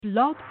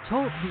Blog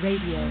Talk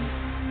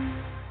Radio.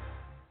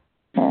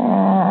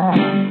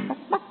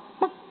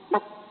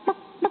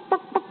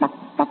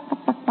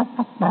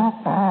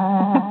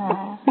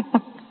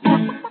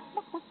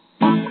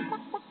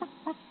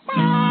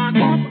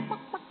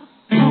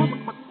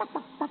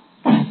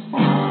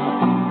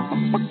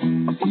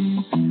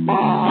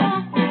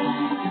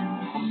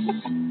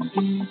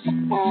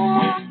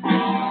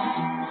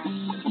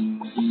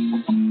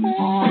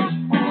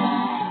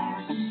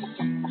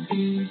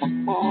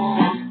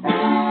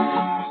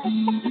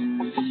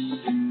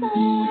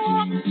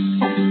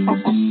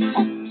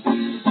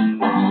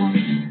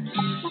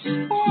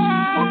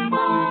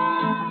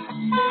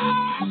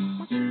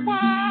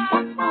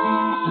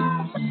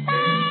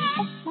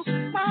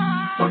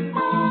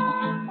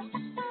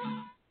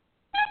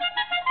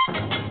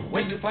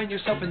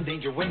 Yourself in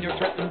danger, when you're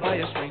threatened by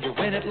a stranger,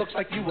 when it looks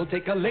like you will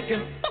take a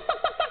licking,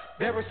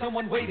 there is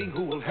someone waiting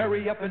who will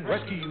hurry up and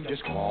rescue you.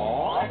 Just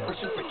call for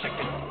Super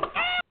Chicken.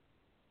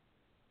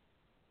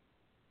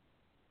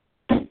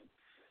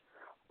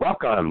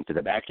 Welcome to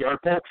the Backyard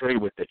Poultry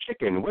with the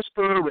Chicken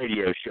Whisperer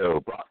radio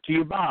show, brought to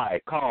you by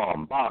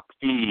Kalmbach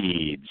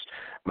Feeds.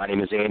 My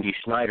name is Andy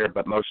Schneider,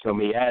 but most know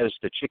me as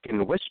the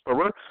Chicken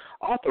Whisperer,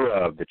 author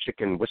of the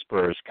Chicken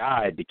Whisperer's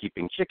Guide to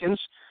Keeping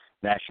Chickens,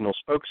 National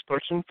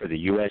Spokesperson for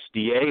the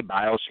USDA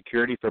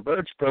Biosecurity for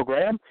Birds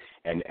program,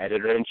 and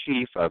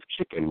editor-in-chief of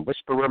Chicken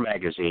Whisperer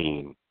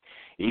magazine.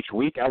 Each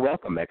week, I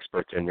welcome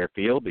experts in their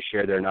field to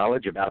share their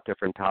knowledge about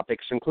different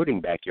topics, including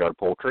backyard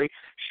poultry,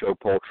 show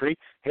poultry,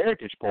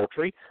 heritage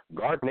poultry,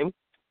 gardening,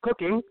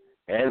 cooking,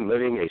 and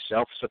living a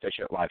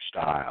self-sufficient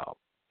lifestyle.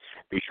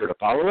 Be sure to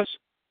follow us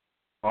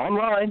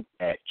online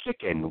at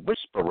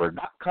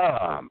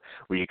chickenwhisperer.com,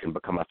 where you can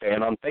become a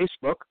fan on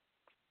Facebook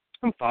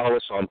and follow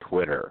us on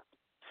Twitter.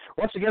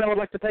 Once again, I would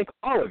like to thank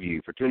all of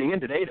you for tuning in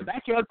today to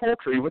Backyard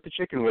Poultry with the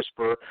Chicken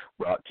Whisperer,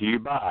 brought to you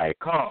by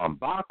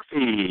Kalmbach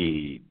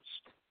Feeds.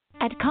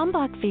 At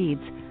Kalmbach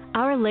Feeds,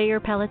 our layer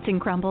pellets and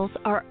crumbles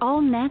are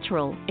all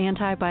natural,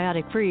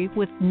 antibiotic-free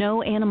with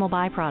no animal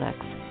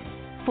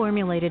byproducts.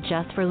 Formulated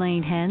just for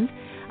laying hens,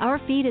 our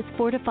feed is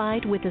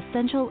fortified with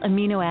essential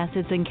amino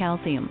acids and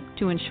calcium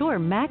to ensure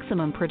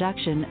maximum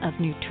production of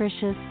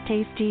nutritious,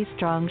 tasty,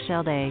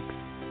 strong-shelled eggs.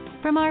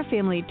 From our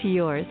family to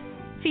yours,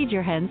 feed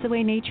your hens the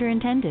way nature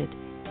intended.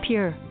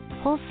 Pure,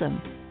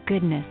 wholesome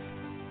goodness.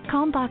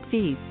 Kalmbach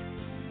Feeds.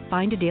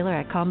 Find a dealer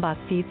at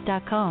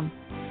KalmbachFeeds.com.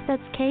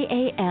 That's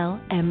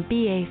KALMBACH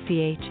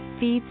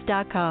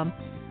Feeds.com.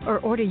 Or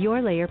order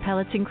your layer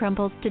pellets and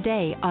crumbles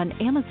today on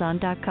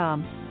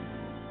Amazon.com.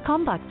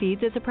 Kalmbach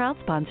Feeds is a proud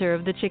sponsor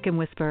of the Chicken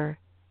Whisperer.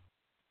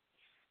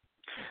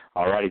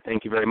 All righty,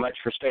 thank you very much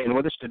for staying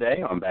with us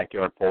today on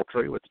Backyard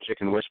Poultry with the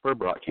Chicken Whisperer,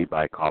 brought to you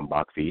by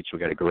Kalmbach Feeds.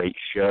 We've got a great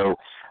show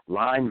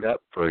lined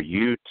up for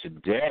you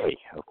today.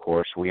 Of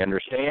course, we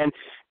understand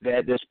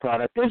that this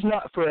product is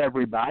not for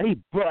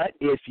everybody, but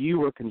if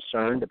you are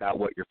concerned about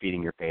what you're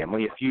feeding your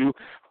family, if you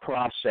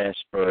process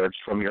birds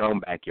from your own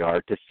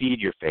backyard to feed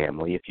your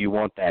family, if you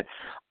want that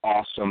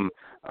awesome,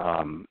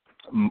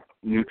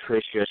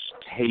 nutritious,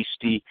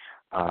 tasty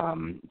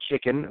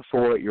chicken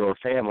for your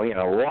family, and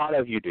a lot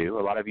of you do. A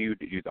lot of you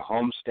do the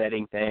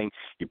homesteading thing.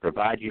 You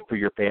provide you for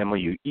your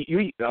family.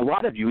 A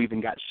lot of you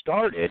even got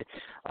started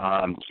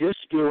just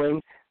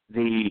doing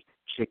the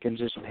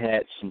chickens as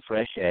pets and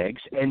fresh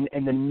eggs, and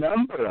the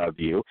number of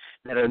you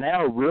that are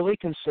now really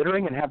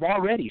considering and have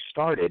already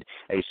started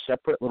a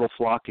separate little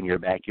flock in your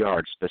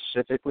backyard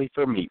specifically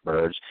for meat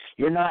birds.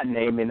 You're not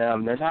naming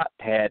them. They're not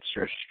pets.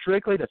 They're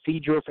strictly to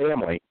feed your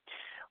family.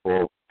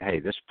 Well,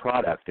 hey, this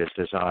product is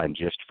designed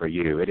just for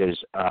you. It is,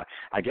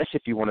 I guess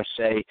if you want to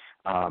say,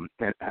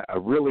 a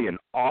really an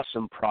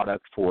awesome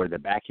product for the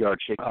backyard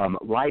chicken.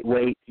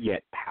 Lightweight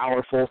yet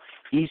powerful,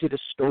 easy to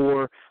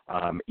store,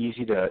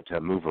 easy to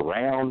move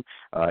around.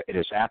 It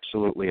is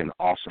absolutely an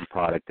awesome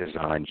product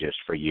designed just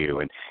for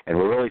you. And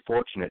we're really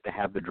fortunate to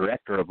have the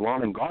director of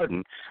Lawn and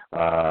Garden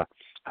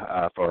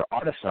for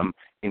Ardisam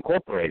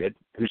Incorporated,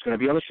 who's going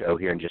to be on the show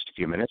here in just a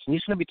few minutes, and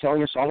he's going to be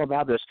telling us all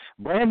about this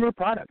brand new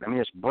product. I mean,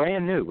 it's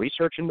brand new.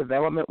 Research and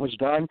development was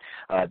done,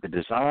 the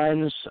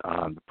designs,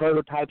 the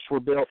prototypes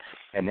were built,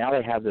 and now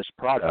they have this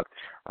product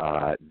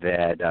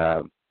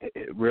that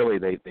really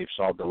they've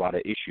solved a lot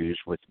of issues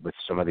with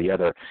some of the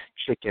other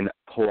chicken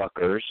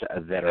pluckers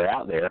that are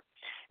out there.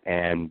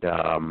 And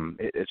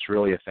it's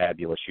really a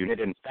fabulous unit.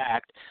 In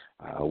fact,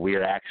 we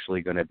are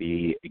actually going to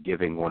be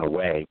giving one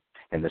away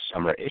in the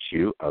summer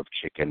issue of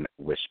Chicken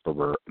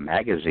Whisperer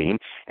magazine,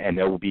 and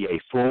there will be a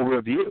full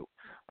review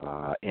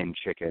in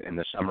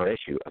the summer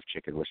issue of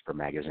Chicken Whisperer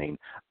magazine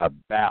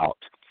about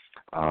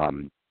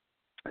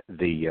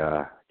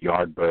the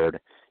YardBird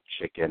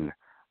Chicken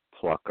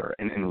Plucker,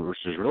 and this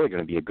is really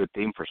going to be a good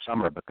theme for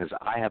summer because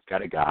I have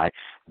got a guy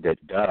that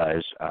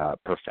does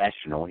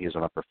professional. He's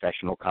on a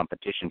professional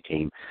competition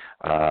team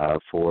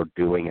for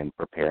doing and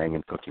preparing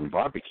and cooking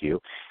barbecue,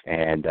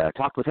 and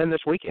talked with him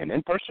this weekend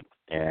in person,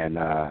 and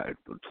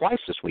twice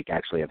this week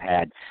actually I've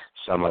had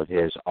some of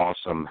his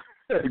awesome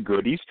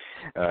goodies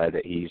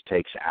that he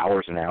takes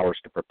hours and hours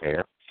to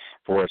prepare.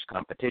 forest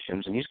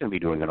competitions, and he's going to be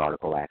doing an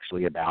article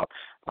actually about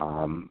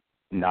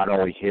not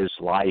only his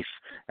life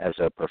as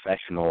a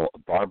professional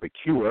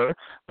barbecuer,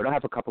 but I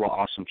have a couple of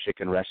awesome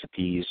chicken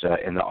recipes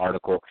in the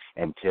article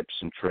and tips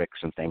and tricks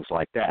and things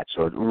like that.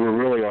 So we're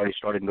really already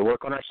starting to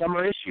work on our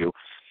summer issue,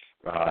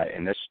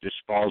 and this just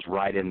falls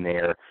right in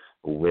there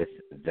with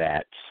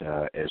that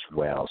as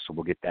well. So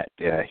we'll get that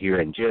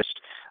here in just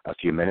a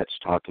few minutes,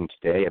 talking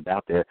today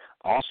about the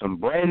awesome,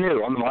 brand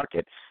new on the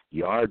market,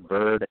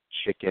 YardBird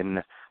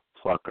Chicken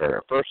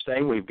Plucker. First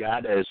thing we've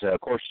got is, of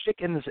course,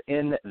 chickens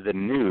in the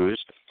news.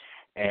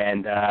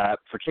 And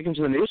for Chickens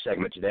in the News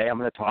segment today, I'm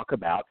going to talk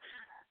about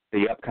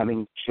the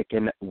upcoming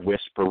Chicken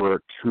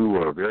Whisperer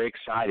Tour. Very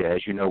excited.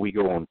 As you know, we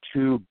go on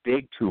 2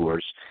 big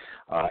tours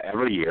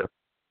every year.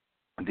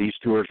 These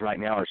tours right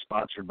now are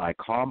sponsored by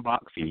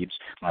Kalmbach Feeds,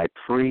 my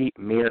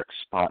premier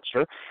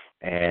sponsor,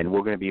 and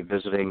we're going to be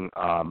visiting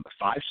 5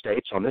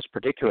 states on this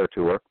particular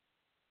tour: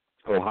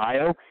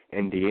 Ohio,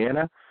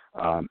 Indiana,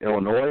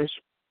 Illinois,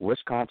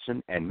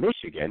 Wisconsin, and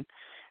Michigan,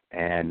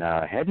 and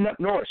heading up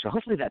north. So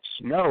hopefully that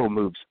snow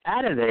moves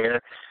out of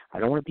there. I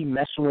don't want to be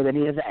messing with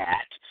any of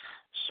that.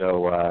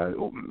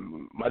 So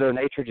Mother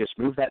Nature, just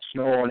move that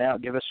snow on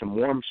out, give us some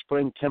warm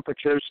spring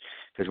temperatures,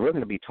 because we're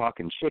going to be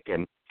talking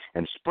chicken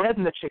and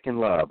spreading the chicken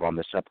love on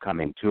this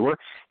upcoming tour.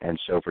 And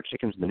so for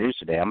Chickens in the News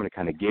today, I'm going to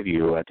kind of give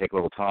you, take a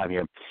little time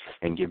here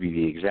and give you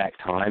the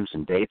exact times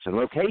and dates and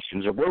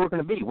locations of where we're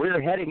going to be.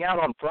 We're heading out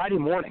on Friday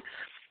morning.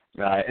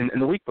 And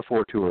the week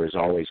before tour is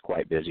always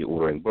quite busy,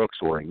 ordering books,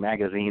 ordering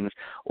magazines,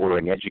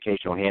 ordering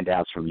educational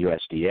handouts from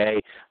USDA.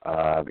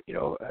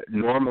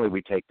 Normally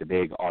we take the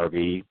big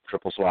RV,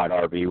 triple slide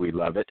RV. We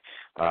love it.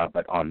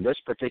 But on this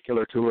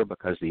particular tour,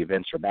 because the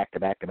events are back to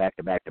back to back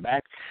to back to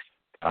back,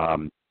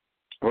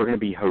 we're going to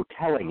be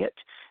hoteling it,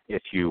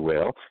 if you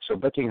will. So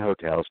booking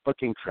hotels,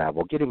 booking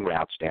travel, getting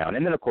routes down.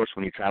 And then, of course,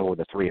 when you travel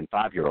with a 3- and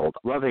 5-year-old,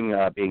 loving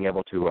being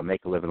able to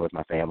make a living with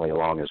my family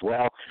along as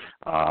well,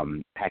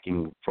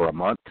 packing for a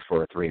month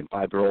for a 3- and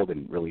 5-year-old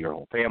and really your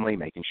whole family,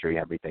 making sure you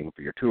have everything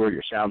for your tour,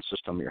 your sound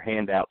system, your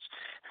handouts.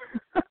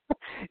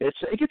 It's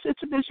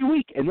a busy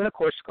week. And then, of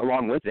course,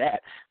 along with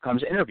that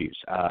comes interviews.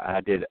 I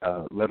did,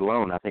 let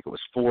alone, I think it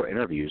was 4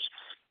 interviews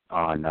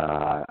on,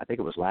 I think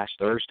it was last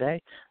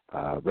Thursday,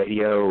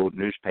 radio,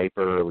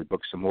 newspaper. We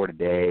booked some more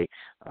today,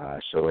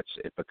 so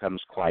it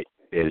becomes quite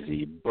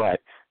busy. But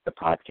the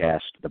podcast,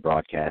 the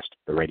broadcast,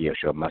 the radio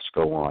show must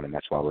go on, and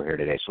that's why we're here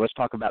today. So let's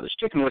talk about this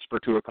Chicken Whisperer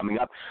Tour coming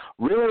up.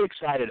 Really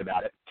excited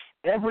about it.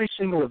 Every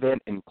single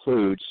event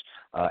includes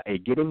a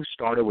Getting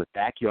Started with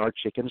Backyard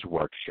Chickens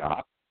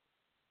workshop.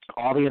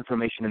 All the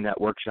information in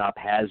that workshop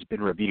has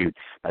been reviewed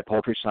by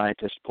poultry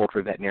scientists,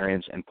 poultry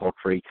veterinarians, and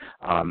poultry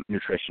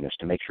nutritionists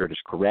to make sure it is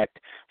correct,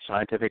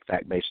 scientific,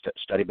 fact-based,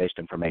 study-based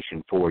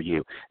information for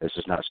you. This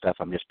is not stuff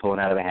I'm just pulling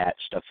out of a hat,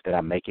 stuff that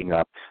I'm making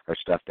up, or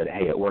stuff that,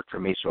 hey, it worked for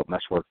me, so it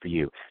must work for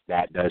you.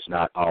 That does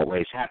not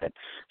always happen.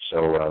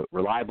 So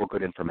reliable,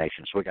 good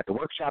information. So we got the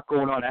workshop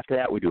going on. After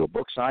that, we do a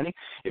book signing.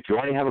 If you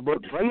already have a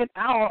book, bring it.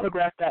 I'll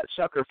autograph that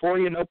sucker for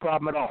you, no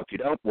problem at all. If you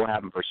don't, we'll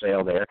have them for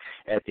sale there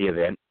at the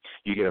event.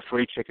 You get a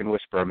free Chicken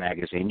Whisperer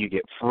magazine. You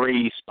get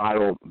free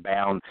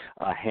spiral-bound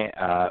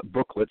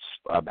booklets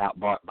about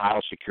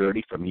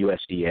biosecurity from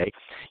USDA.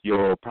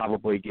 You'll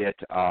probably get,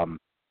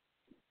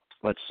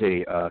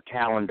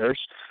 calendars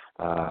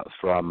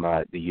from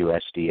the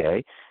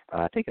USDA.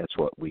 I think that's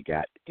what we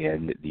got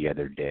in the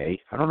other day.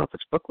 I don't know if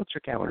it's booklets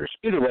or calendars.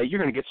 Either way, you're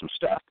going to get some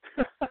stuff.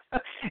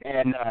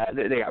 And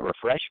they got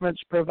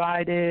refreshments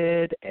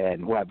provided,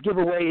 and we'll have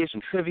giveaways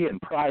and trivia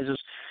and prizes.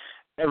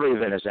 Every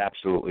event is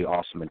absolutely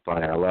awesome and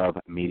fun, and I love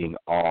meeting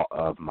all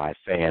of my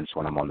fans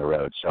when I'm on the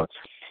road. So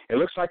it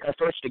looks like our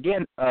first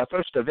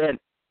event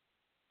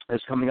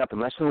is coming up in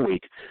less than a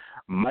week,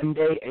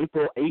 Monday,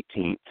 April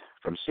 18th,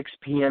 from 6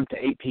 p.m. to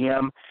 8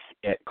 p.m.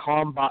 at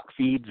Kalmbach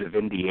Feeds of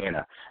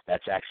Indiana.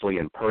 That's actually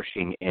in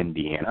Pershing,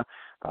 Indiana.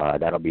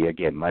 That'll be,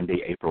 again,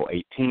 Monday, April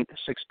 18th,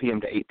 6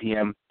 p.m. to 8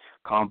 p.m.,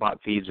 Kalmbach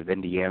Feeds of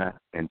Indiana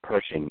in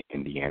Pershing,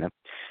 Indiana.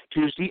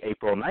 Tuesday,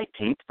 April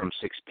 19th from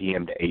 6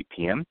 p.m. to 8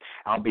 p.m.,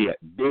 I'll be at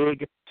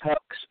Big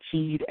Tucks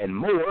Feed and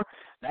More.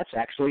 That's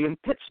actually in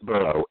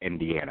Pittsboro,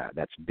 Indiana.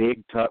 That's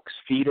Big Tucks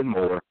Feed and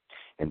More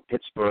in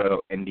Pittsboro,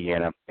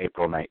 Indiana,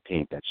 April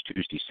 19th. That's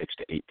Tuesday, 6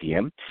 to 8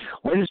 p.m.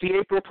 Wednesday,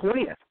 April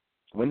 20th,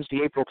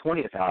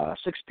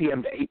 6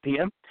 p.m. to 8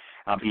 p.m.,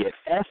 I'll be at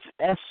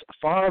FS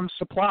Farm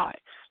Supply.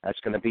 That's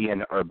going to be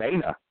in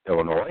Urbana,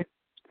 Illinois.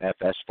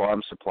 FS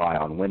Farm Supply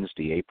on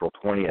Wednesday, April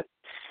 20th.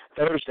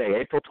 Thursday,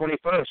 April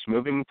 21st,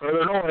 moving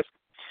further north,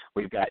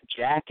 we've got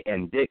Jack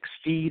and Dick's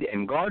Feed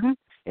and Garden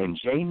in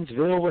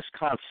Janesville,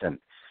 Wisconsin.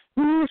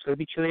 Ooh, it's going to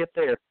be chilly up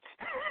there.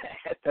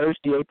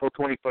 Thursday, April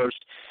 21st,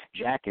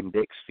 Jack and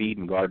Dick's Feed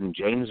and Garden,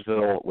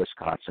 Janesville,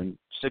 Wisconsin,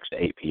 6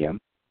 to 8 p.m.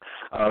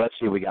 Let's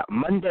see, we got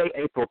Monday,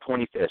 April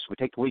 25th. We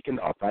take the weekend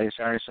off, Friday,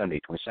 Saturday, Sunday,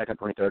 22nd,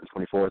 23rd,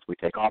 and 24th. We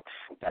take off.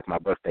 In fact, my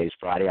birthday is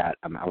Friday. I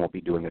won't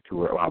be doing a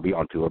tour. Well, I'll be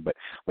on tour, but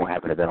won't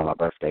have an event on my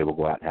birthday. We'll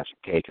go out and have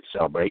some cake and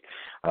celebrate.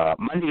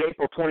 Monday,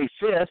 April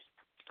 25th,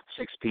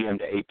 6 p.m.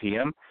 to 8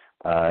 p.m.,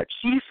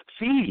 Chief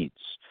Feeds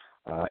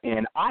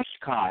in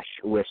Oshkosh,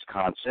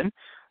 Wisconsin.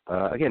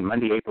 Again,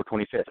 Monday, April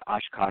 25th,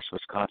 Oshkosh,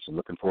 Wisconsin.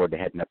 Looking forward to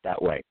heading up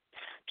that way.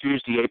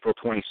 Tuesday, April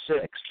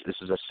 26th.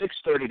 This is a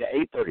 6:30 to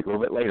 8:30, a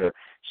little bit later,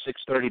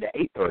 6:30 to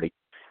 8:30.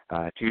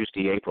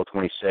 Tuesday, April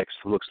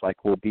 26th. Looks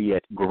like we'll be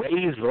at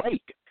Grays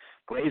Lake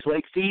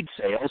Feed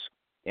Sales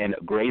in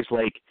Grays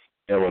Lake,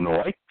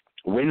 Illinois.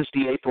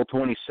 Wednesday, April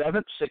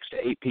 27th, 6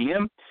 to 8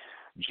 p.m.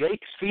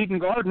 Jake's Feed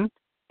and Garden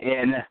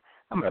in,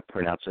 I'm going to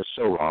pronounce this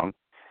so wrong,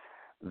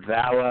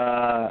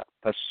 Valparaiso,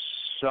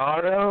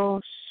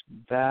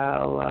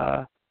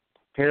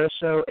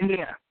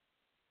 Indiana.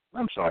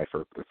 I'm sorry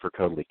for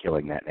totally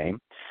killing that name.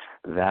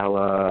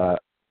 Valparaiso,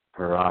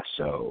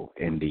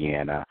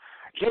 Indiana.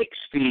 Jake's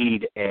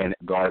Feed and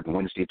Garden,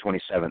 Wednesday,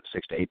 27th,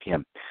 6 to 8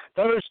 p.m.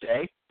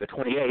 Thursday, the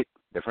 28th,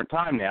 different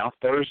time now,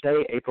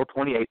 Thursday, April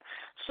 28th,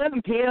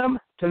 7 p.m.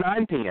 to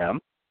 9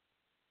 p.m.,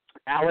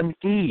 Allen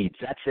Feeds.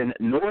 That's in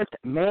North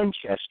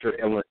Manchester,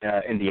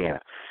 Indiana.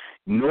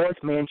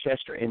 North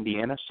Manchester,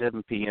 Indiana,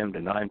 7 p.m.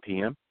 to 9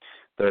 p.m.,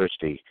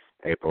 Thursday,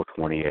 April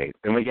 28th.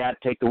 Then we got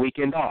to take the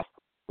weekend off.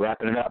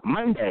 Wrapping it up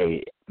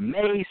Monday,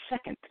 May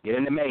 2nd. Get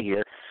into May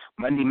here.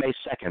 Monday, May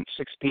 2nd,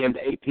 6 p.m. to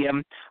 8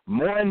 p.m.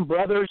 Morin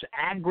Brothers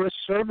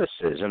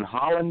Agri-Services in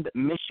Holland,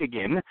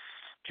 Michigan.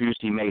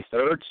 Tuesday, May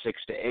 3rd,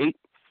 6 to 8.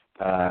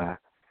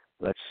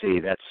 Let's see,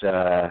 that's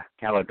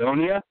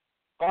Caledonia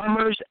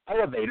Farmers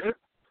Elevator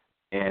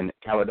in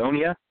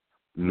Caledonia,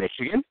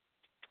 Michigan.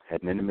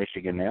 Heading into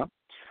Michigan now.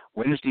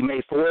 Wednesday,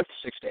 May 4th,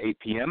 6 to 8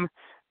 p.m.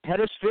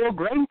 Pettisville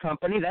Grain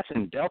Company, that's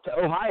in Delta,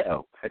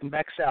 Ohio. Heading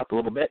back south a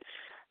little bit.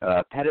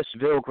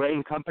 Pettisville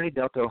Grain Company,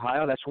 Delta,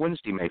 Ohio. That's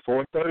Wednesday, May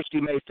 4th. Thursday,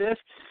 May 5th,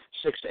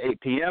 6 to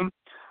 8 p.m.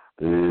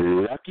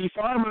 Lucky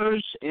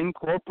Farmers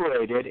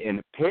Incorporated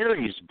in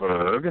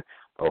Perrysburg,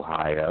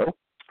 Ohio.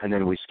 And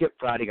then we skip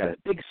Friday, got a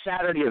big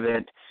Saturday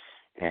event.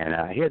 And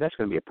I hear that's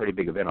going to be a pretty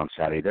big event on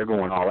Saturday. They're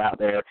going all out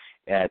there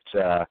at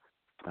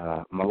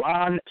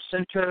Milan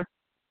Center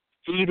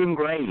Feed and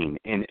Grain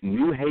in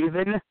New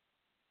Haven,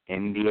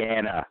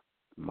 Indiana.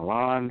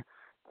 Milan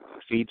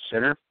Feed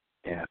Center.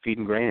 Feed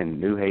and Grain in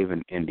New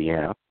Haven,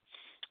 Indiana.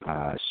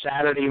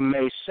 Saturday,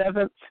 May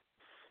 7th.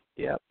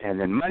 Yep. And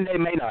then Monday,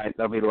 May 9th,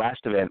 that'll be the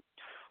last event.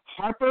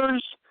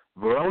 Harper's,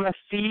 Verona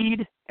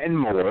Feed, and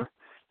more.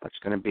 That's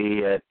going to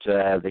be at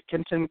the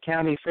Kenton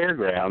County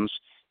Fairgrounds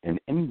in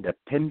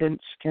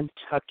Independence,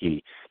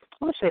 Kentucky.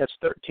 Let's say it's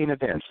 13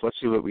 events. Let's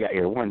see what we got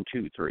here. 1,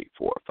 2, 3,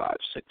 4, 5,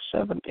 6,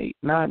 7, 8,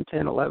 9,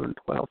 10, 11,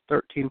 12,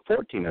 13,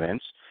 14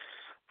 events.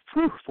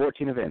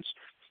 14 events.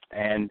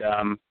 And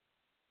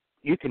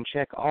you can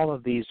check all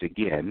of these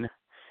again,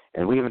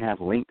 and we even have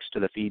links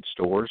to the feed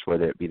stores,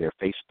 whether it be their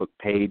Facebook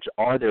page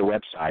or their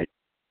website,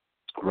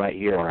 right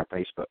here on our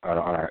Facebook on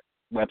our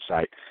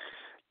website,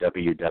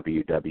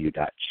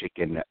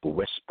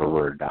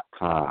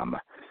 www.chickenwhisperer.com.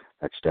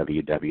 That's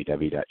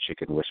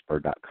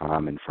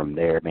www.chickenwhisperer.com, and from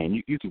there,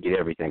 man, you can get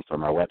everything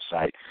from our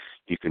website.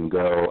 You can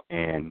go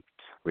and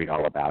read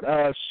all about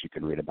us. You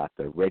can read about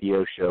the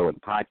radio show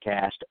and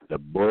podcast, the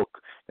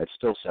book that's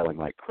still selling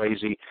like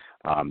crazy,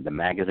 the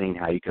magazine,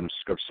 how you can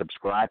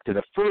subscribe to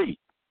the free,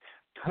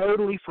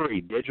 totally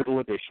free digital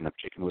edition of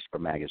Chicken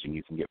Whisperer magazine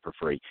you can get for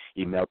free.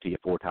 Emailed to you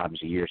 4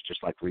 times a year. It's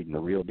just like reading the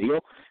real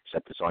deal,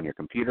 except it's on your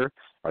computer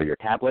or your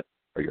tablet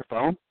or your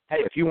phone.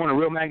 Hey, if you want a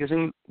real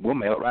magazine, we'll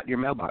mail it right to your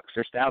mailbox.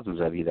 There's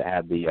thousands of you that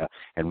have the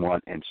and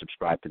want and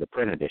subscribe to the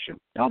print edition.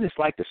 Y'all just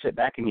like to sit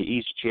back in your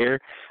easy chair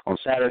on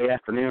Saturday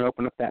afternoon,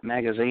 open up that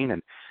magazine,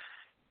 and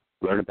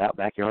learn about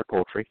Backyard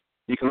Poultry.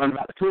 You can learn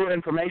about the cooler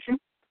information,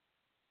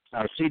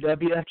 our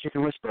CW,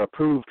 Chicken Whisperer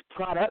approved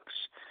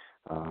products,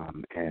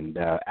 and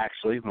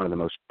actually one of the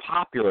most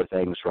popular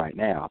things right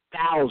now,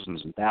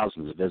 thousands and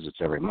thousands of visits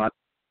every month.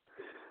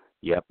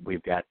 Yep,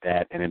 we've got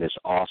that, and it is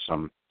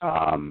awesome.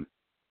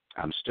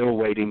 I'm still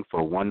waiting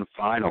for one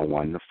final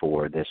one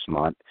for this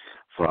month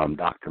from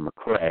Dr.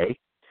 McCrea,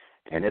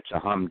 and it's a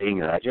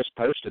humdinger. I just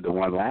posted the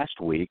one last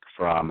week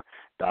from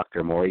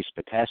Dr. Maurice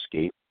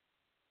Pitesky,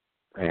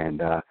 and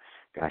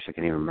gosh, I can't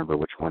even remember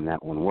which one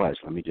that one was.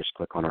 Let me just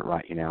click on it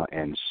right now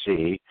and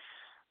see.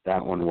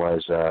 That one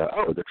was,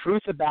 the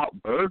truth about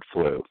bird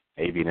flu,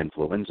 avian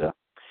influenza,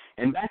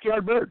 and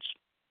backyard birds.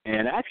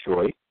 And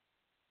actually,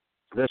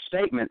 the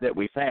statement that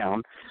we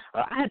found,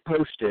 I had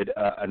posted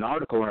an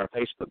article on our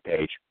Facebook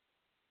page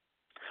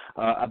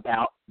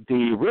about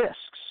the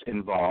risks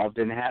involved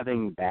in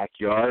having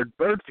backyard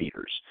bird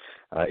feeders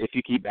if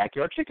you keep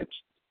backyard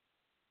chickens.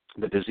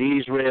 The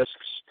disease risks.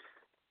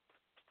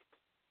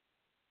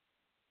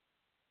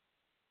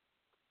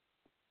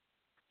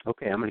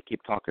 Okay, I'm going to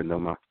keep talking, though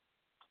my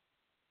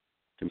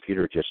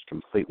computer just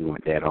completely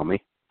went dead on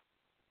me.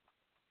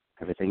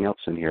 Everything else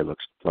in here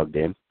looks plugged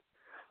in.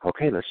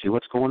 Okay, let's see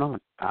what's going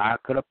on. I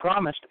could have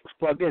promised it was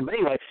plugged in. But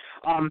anyway,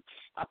 I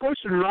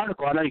posted an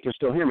article. I know you can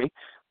still hear me,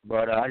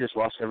 but I just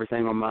lost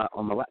everything on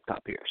my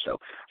laptop here. So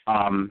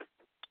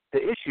the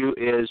issue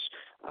is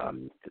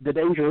the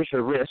dangers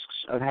or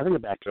risks of having a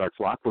backyard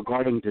flock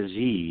regarding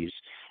disease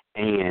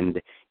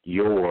and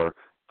your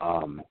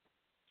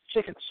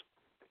chickens.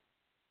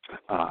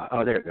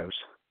 Oh, there it goes.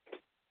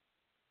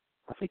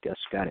 I think that's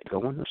got it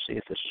going. Let's see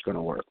if this is going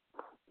to work.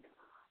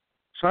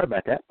 Sorry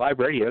about that. Live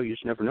radio, you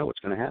just never know what's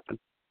going to happen.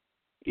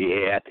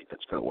 Yeah, I think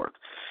that's going to work.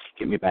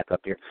 Get me back up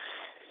here.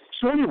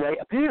 So anyway,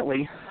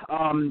 apparently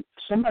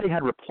somebody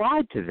had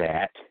replied to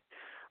that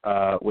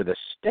with a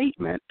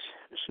statement,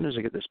 as soon as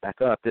I get this back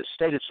up, that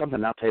stated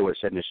something. I'll tell you what it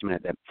said in just a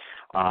minute.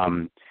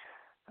 That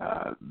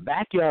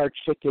backyard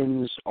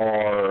chickens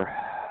are,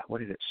 what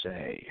did it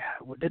say?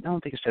 I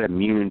don't think it said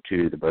immune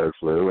to the bird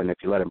flu, and if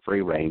you let them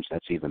free range,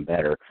 that's even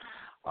better.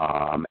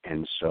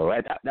 And so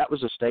that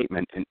was a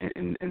statement,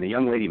 and the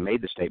young lady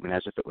made the statement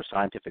as if it was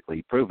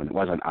scientifically proven. It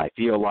wasn't I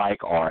feel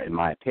like or in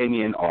my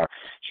opinion, or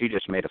she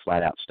just made a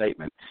flat-out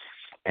statement.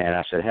 And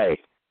I said, hey,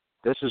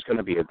 this is going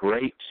to be a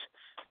great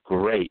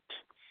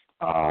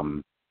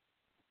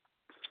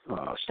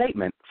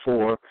statement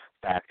for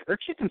fact or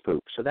chicken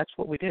poop. So that's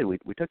what we did. We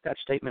took that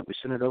statement, we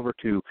sent it over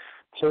to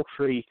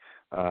poultry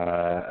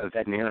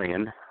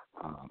veterinarian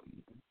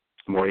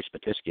Maurice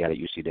Pitesky out at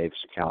UC Davis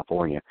in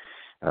California,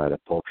 the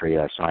poultry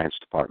science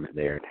department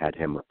there, and had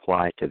him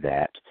reply to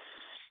that.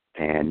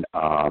 And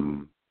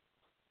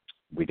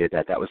we did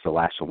that. That was the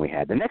last one we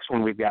had. The next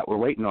one we're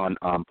waiting on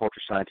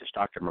poultry scientist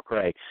Dr.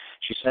 McCrea.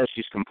 She says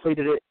she's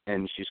completed it,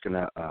 and she's going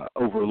to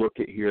overlook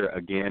it here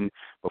again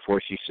before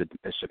she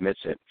submits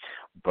it.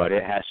 But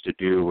it has to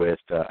do with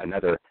a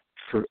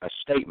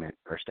statement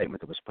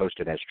that was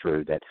posted as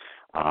true, that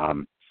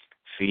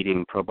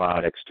feeding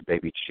probiotics to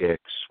baby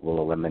chicks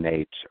will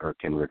eliminate or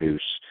can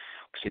reduce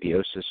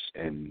coccidiosis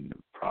and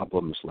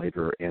problems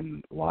later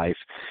in life.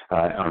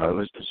 I don't know. It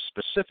was a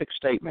specific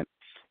statement,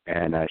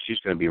 and she's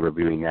going to be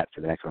reviewing that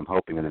for the next one. I'm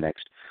hoping in the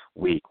next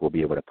week we'll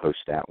be able to post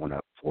that one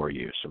up for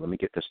you. So let me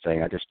get this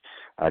thing. I just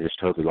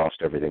totally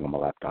lost everything on my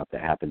laptop.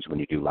 That happens when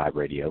you do live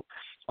radio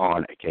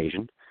on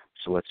occasion.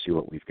 So let's see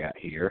what we've got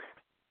here.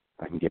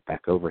 I can get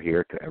back over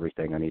here to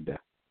everything I need to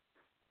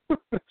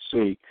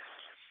see.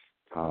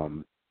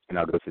 And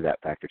I'll go through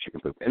that factor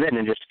chicken poop. And then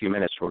in just a few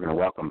minutes, we're going to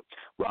welcome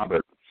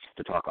Robert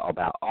to talk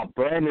about a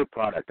brand new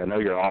product. I know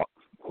a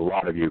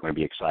lot of you are going to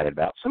be excited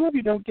about. Some of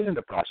you don't get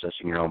into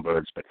processing your own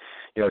birds, but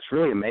it's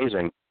really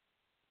amazing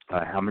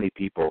how many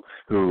people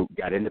who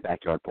got into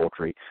backyard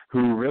poultry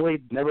who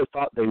really never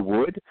thought they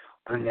would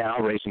are now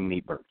raising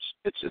meat birds.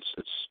 It's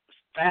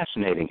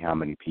fascinating how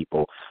many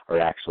people are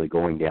actually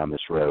going down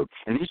this road.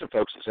 And these are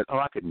folks that said,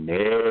 I could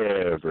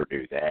never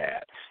do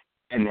that.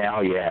 And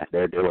now,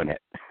 they're doing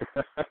it.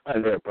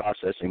 They're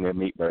processing their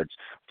meat birds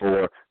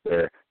for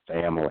their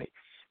family.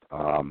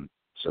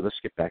 So let's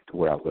get back to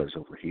where I was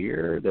over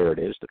here. There it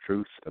is, the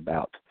truth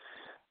about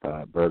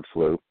bird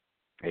flu,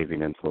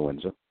 avian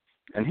influenza.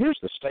 And here's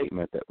the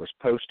statement that was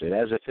posted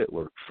as if it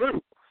were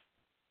true.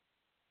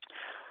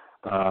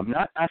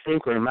 Not I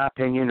think or in my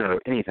opinion or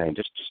anything,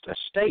 just a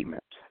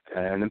statement.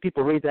 And then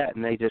people read that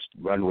and they just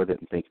run with it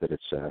and think that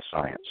it's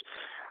science.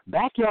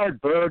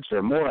 Backyard birds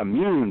are more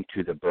immune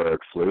to the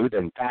bird flu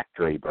than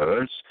factory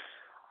birds.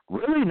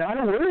 Really not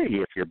a worry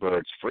if your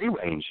bird's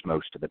free-range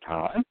most of the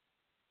time.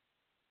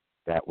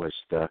 That was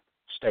the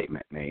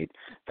statement made,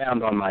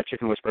 found on my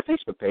Chicken Whisperer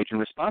Facebook page in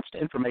response to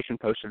information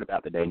posted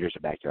about the dangers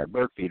of backyard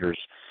bird feeders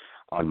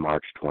on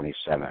March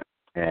 27th.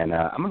 And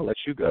I'm going to let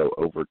you go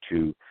over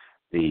to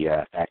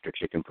the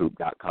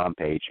factorchickenpoop.com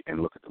page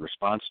and look at the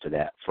response to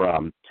that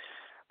from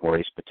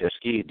Maurice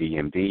Pitesky,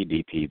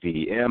 DMV,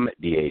 DPVM,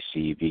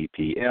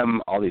 DACVPM,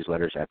 all these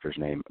letters after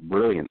his name,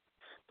 brilliant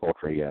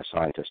poultry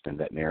scientist and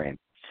veterinarian,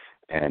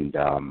 and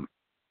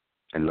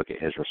look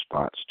at his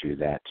response to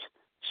that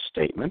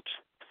statement.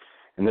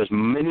 And there's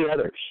many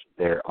others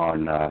there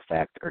on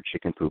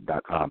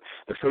factorchickenpoop.com.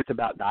 The truth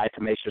about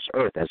diatomaceous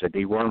earth as a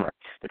dewormer,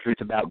 the truth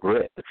about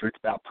grit, the truth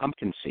about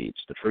pumpkin seeds,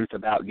 the truth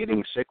about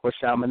getting sick with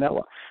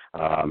salmonella.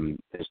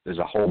 There's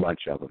a whole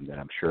bunch of them that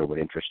I'm sure would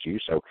interest you.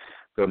 So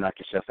go knock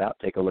yourself out.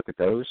 Take a look at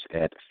those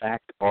at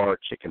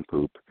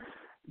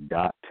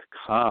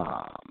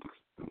factorchickenpoop.com.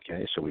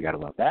 Okay, so we got to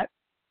love that.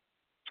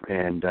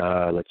 And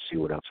let's see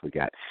what else we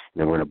got. And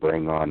then we're going to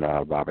bring on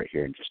Robert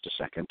here in just a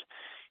second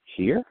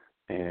here.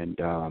 And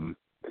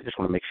I just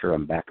want to make sure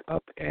I'm back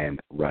up and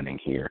running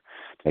here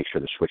to make sure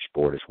the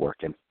switchboard is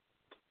working.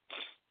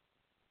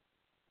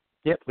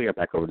 Yep, we are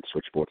back over to the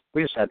switchboard.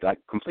 We just had a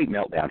complete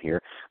meltdown here,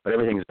 but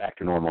everything's back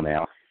to normal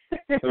now.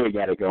 We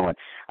got it going.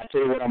 I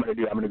tell you what I'm going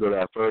to do. I'm going to go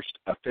to our first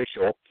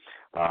official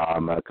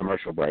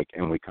commercial break,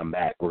 and when we come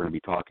back, we're going to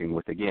be talking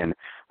with, again,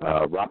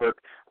 Robert,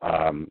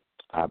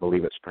 I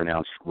believe it's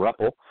pronounced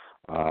Ruppel,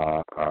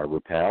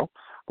 Ruppel,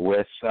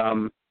 with,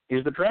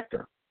 he's the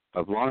director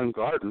of Lawn and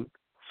Garden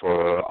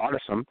for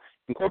Ardisam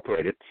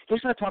Incorporated.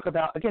 He's going to talk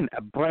about, again,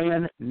 a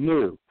brand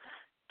new,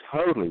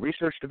 totally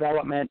research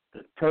development,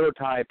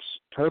 prototypes,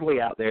 totally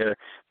out there,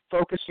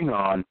 focusing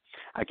on,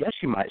 I guess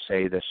you might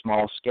say, the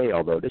small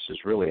scale, though this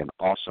is really an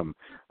awesome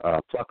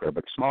plucker,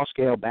 but small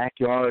scale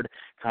backyard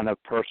kind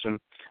of person.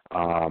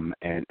 And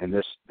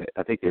this,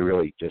 I think they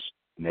really just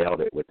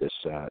nailed it with this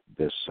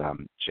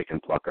chicken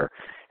plucker,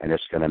 and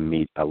it's going to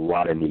meet a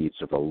lot of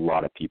needs of a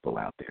lot of people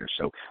out there.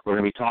 So we're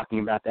going to be talking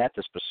about that,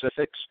 the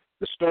specifics,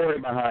 the story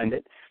behind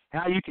it,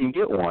 how you can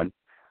get one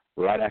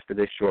right after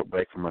this short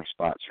break from our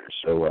sponsors.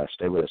 So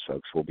stay with us,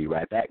 folks. We'll be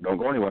right back. Don't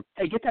go anywhere.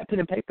 Hey, get that pen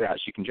and paper out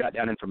so you can jot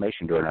down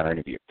information during our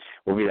interview.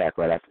 We'll be back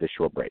right after this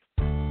short break.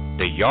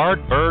 The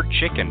YardBird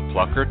Chicken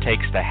Plucker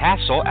takes the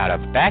hassle out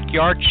of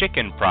backyard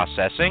chicken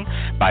processing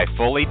by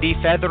fully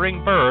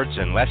defeathering birds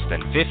in less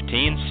than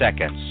 15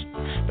 seconds.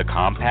 The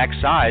compact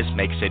size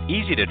makes it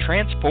easy to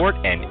transport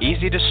and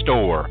easy to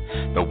store.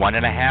 The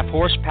 1.5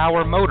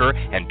 horsepower motor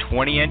and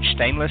 20-inch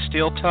stainless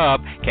steel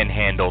tub can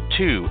handle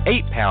 2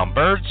 8-pound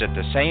birds at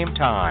the same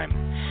time.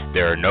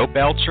 There are no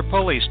belts or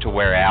pulleys to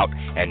wear out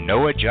and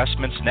no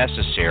adjustments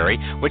necessary,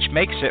 which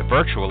makes it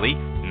virtually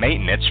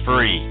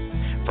maintenance-free.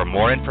 For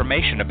more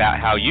information about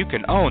how you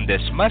can own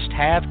this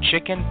must-have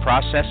chicken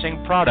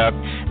processing product,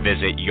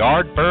 visit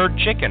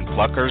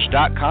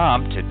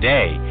YardBirdChickenPluckers.com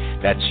today.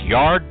 That's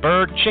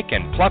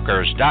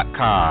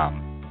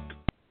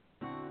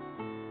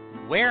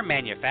YardBirdChickenPluckers.com. Ware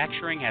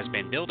Manufacturing has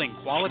been building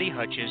quality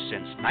hutches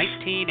since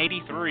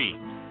 1983.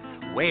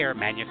 Ware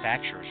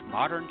manufactures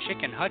modern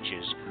chicken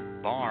hutches,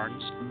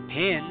 barns,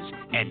 pens,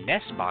 and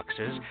nest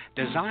boxes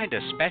designed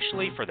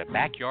especially for the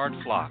backyard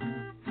flock.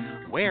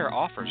 Ware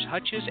offers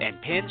hutches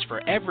and pens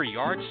for every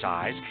yard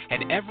size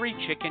and every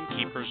chicken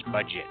keeper's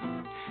budget.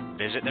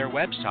 Visit their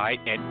website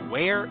at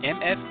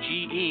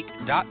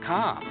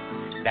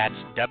waremfginc.com. That's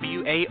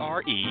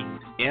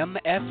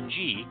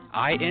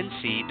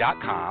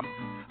WAREMFGINC.com,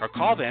 or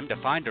call them to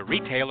find a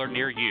retailer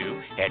near you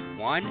at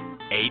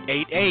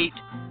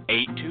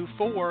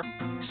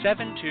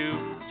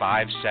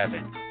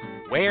 1-888-824-7257.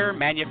 Ware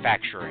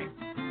Manufacturing.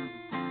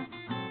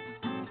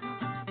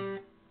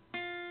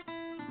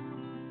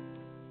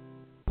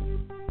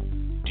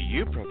 Do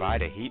you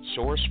provide a heat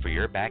source for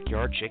your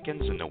backyard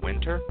chickens in the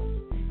winter?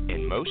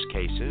 In most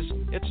cases,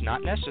 it's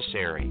not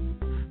necessary.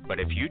 But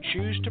if you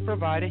choose to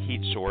provide a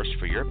heat source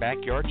for your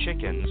backyard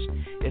chickens,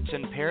 it's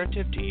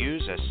imperative to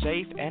use a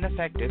safe and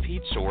effective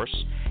heat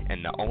source,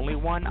 and the only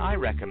one I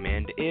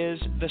recommend is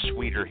the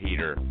Sweeter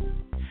Heater.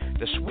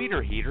 The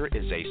Sweeter Heater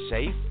is a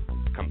safe,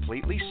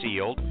 completely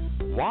sealed,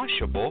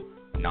 washable,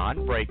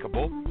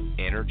 non-breakable,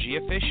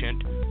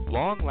 energy-efficient,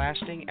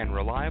 long-lasting, and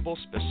reliable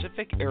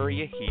specific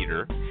area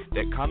heater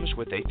that comes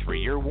with a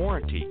 3-year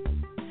warranty.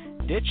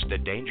 Ditch the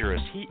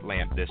dangerous heat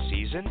lamp this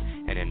season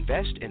and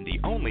invest in the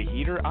only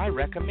heater I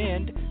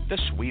recommend, the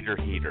Sweeter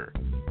Heater.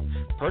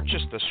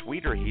 Purchase the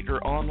Sweeter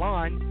Heater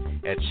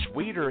online at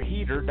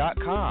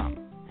sweeterheater.com.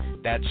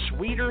 That's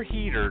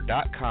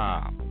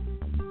sweeterheater.com.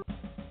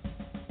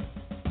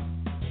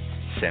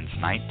 Since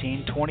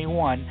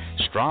 1921,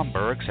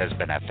 Stromberg's has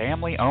been a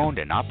family-owned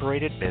and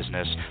operated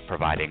business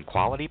providing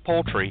quality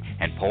poultry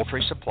and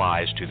poultry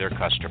supplies to their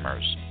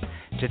customers.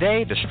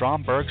 Today, the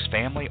Stromberg's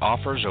family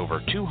offers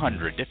over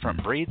 200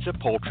 different breeds of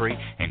poultry,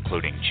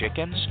 including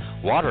chickens,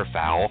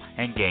 waterfowl,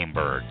 and game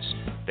birds.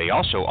 They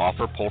also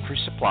offer poultry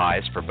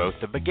supplies for both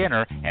the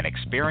beginner and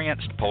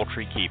experienced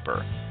poultry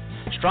keeper.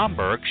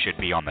 Stromberg should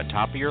be on the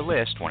top of your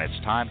list when it's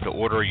time to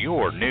order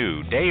your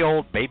new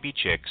day-old baby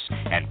chicks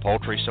and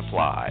poultry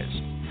supplies.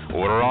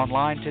 Order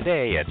online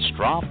today at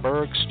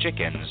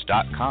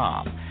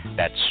strombergschickens.com.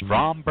 That's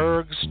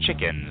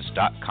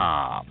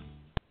strombergschickens.com.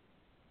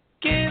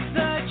 Give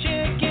the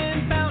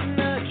chicken fountain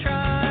a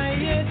try.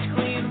 It's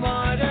clean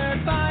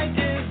water by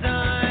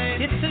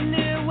design. It's a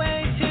new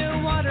way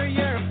to water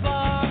your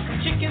flock.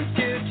 Chickens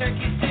to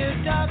turkeys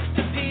to ducks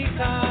to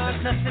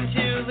peacocks. Nothing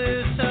to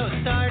lose, so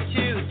start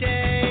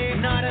today.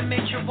 Not a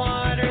nature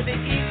water the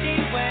easy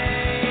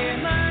way.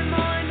 Learn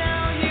more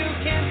now, you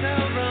can't go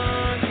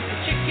wrong.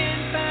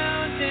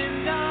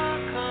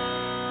 chickenfountain.com.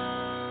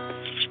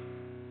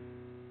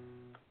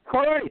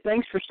 All right,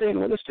 thanks for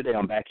staying with us today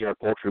on Backyard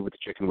Poultry with the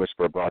Chicken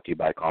Whisperer, brought to you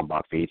by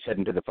Kalmbach Feeds.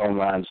 Heading to the phone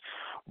lines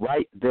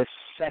right this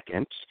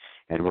second,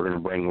 and we're going to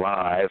bring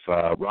live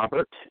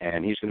Robert,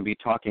 and he's going to be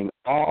talking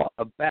all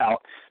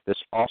about this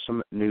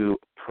awesome new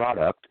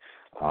product,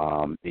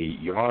 the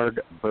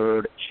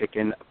YardBird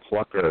Chicken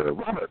Plucker.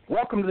 Robert,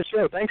 welcome to the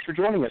show. Thanks for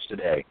joining us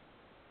today.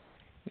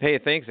 Hey,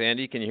 thanks,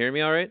 Andy. Can you hear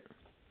me all right?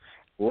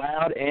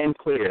 Loud and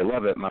clear.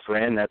 Love it, my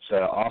friend. That's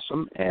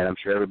awesome, and I'm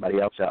sure everybody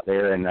else out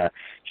there in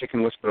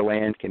Chicken Whisperer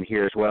land can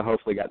hear as well.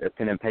 Hopefully got their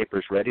pen and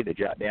papers ready to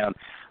jot down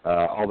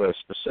all the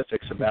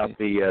specifics about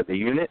the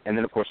unit, and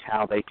then, of course,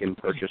 how they can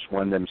purchase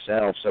one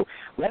themselves. So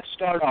let's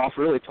start off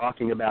really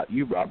talking about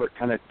you, Robert.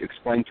 Kind of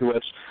explain to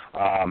us,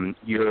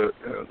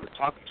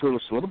 talk to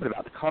us a little bit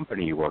about the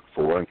company you work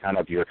for and kind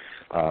of your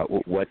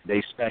what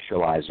they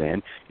specialize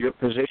in, your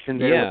position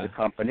there with the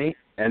company,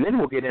 and then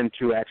we'll get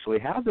into actually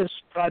how this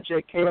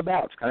project came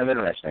about. It's kind of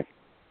interesting.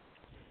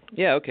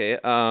 Yeah, okay.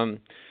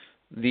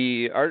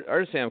 The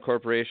Ardisam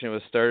Corporation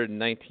was started in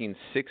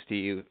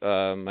 1960.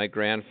 My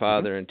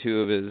grandfather and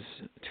two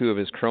of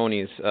his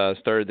cronies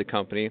started the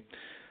company.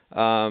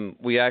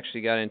 We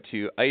actually got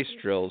into ice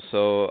drills.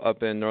 So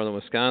up in northern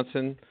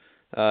Wisconsin,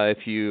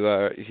 if you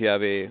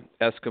have a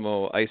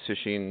Eskimo ice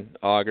fishing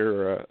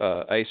auger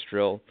or ice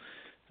drill,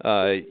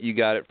 you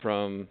got it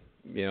from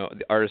the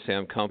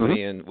Ardisam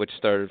company, and which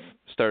started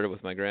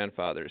with my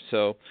grandfather.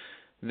 So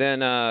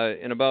then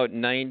in about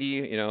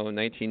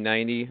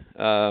 1990,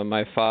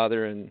 my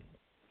father and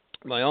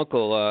my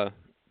uncle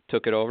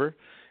took it over,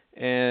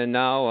 and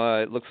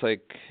now it looks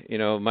like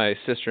my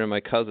sister and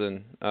my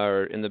cousin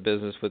are in the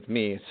business with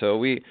me. So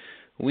we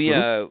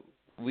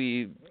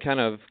kind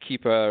of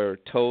keep our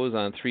toes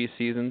on 4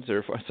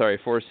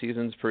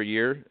 seasons per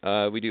year.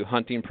 We do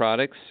hunting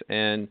products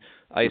and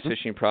ice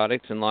fishing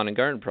products and lawn and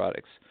garden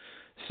products.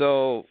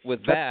 So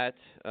with that,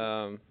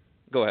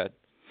 go ahead.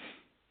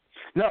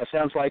 No, it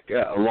sounds like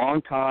a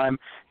long-time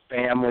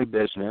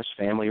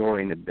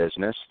family-oriented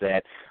business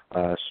that,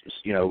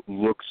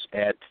 looks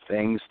at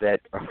things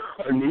that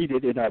are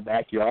needed in our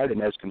backyard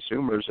and as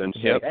consumers and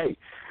say, hey,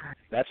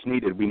 that's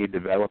needed. We need to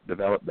develop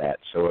that.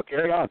 So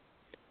carry on.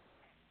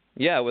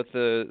 Yeah,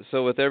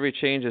 with every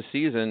change of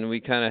season, we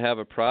kind of have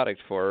a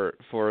product for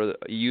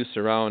use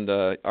around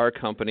our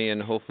company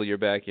and hopefully your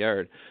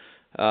backyard.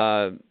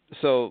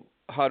 So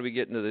how do we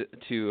get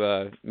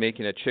into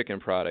making a chicken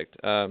product?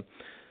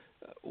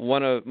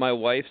 My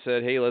wife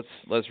said, "Hey,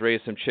 let's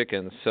raise some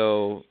chickens."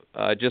 So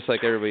just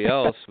like everybody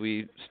else,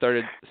 we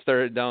started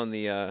down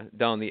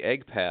the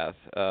egg path.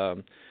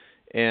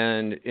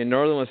 And in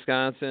northern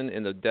Wisconsin,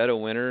 in the dead of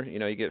winter,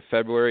 you get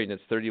February and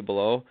it's 30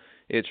 below.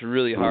 It's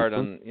really hard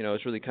on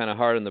it's really kind of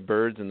hard on the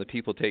birds and the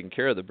people taking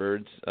care of the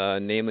birds,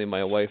 namely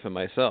my wife and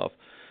myself.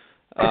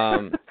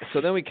 So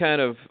then we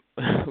kind of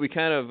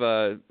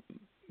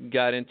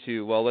got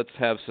into, well, let's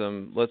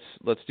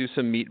do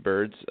some meat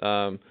birds.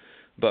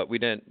 But we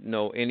didn't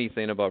know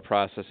anything about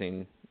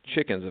processing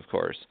chickens, of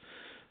course.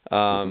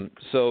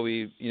 So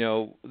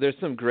there's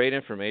some great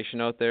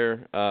information out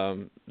there.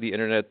 The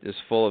internet is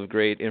full of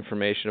great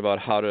information about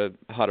how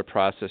to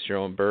process your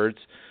own birds.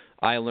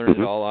 I learned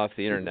it all off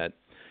the internet.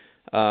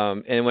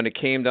 And when it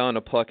came down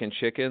to plucking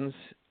chickens,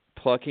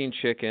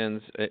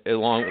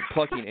 along with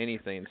plucking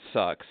anything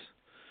sucks.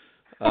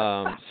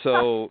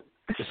 So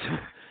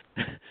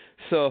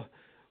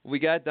we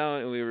got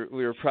down and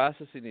we were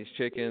processing these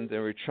chickens and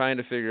we were trying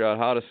to figure out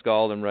how to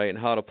scald them right and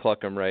how to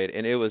pluck them right,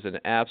 and it was an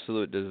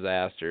absolute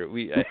disaster.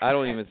 I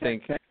don't even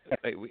think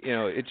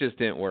it just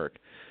didn't work.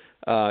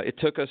 It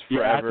took us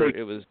forever.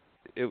 It was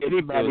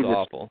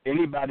awful.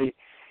 Anybody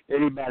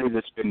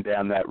that's been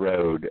down that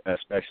road,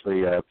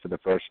 especially for the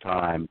first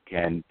time,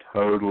 can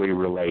totally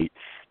relate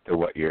to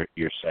what you're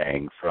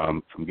saying,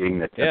 from getting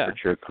the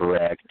temperature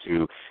correct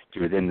to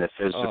then the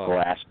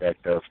physical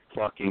aspect of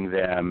plucking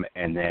them,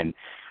 and then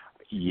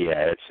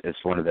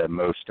it's one of the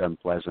most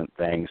unpleasant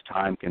things,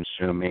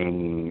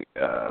 time-consuming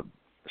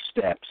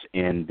steps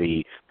in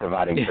the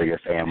providing for your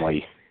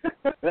family.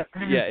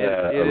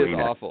 It is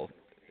awful.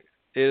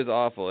 It is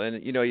awful.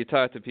 And, you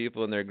talk to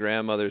people and their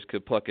grandmothers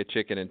could pluck a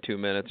chicken in 2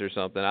 minutes or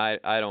something. I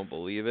don't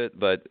believe it,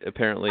 but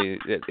apparently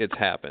it's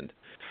happened.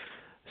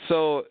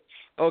 So,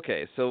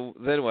 okay, so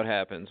then what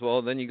happens?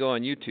 Well, then you go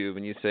on YouTube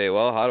and you say,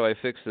 well, how do I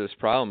fix this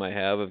problem I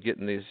have of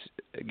getting these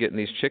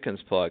chickens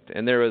plucked?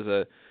 And there was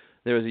a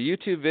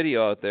YouTube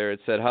video out there.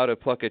 It said how to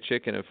pluck a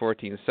chicken in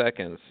 14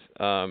 seconds,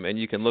 and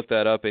you can look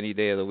that up any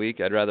day of the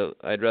week. I'd rather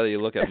you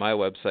look at my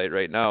website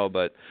right now,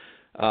 but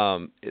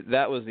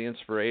that was the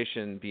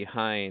inspiration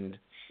behind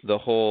the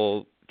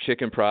whole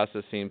chicken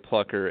processing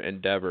plucker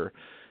endeavor.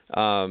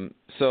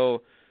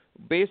 So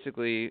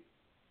basically,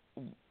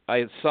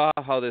 I saw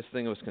how this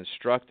thing was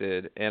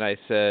constructed, and I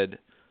said,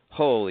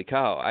 "Holy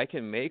cow! I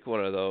can make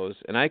one of those,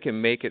 and I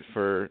can make it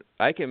for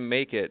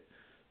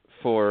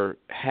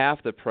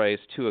half the price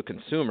to a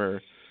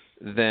consumer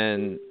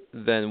than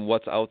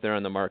what's out there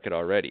on the market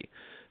already."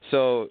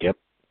 So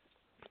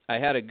I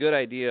had a good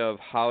idea of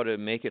how to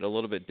make it a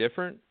little bit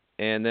different,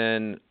 and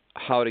then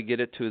how to get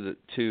it to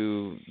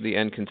the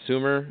end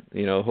consumer,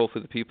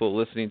 hopefully the people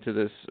listening to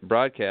this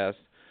broadcast,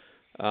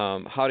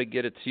 how to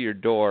get it to your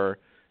door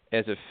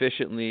as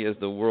efficiently as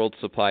the world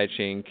supply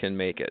chain can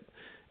make it.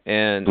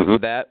 And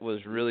that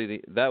was really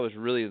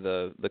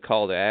the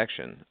call to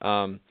action.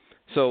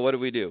 So what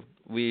did we do?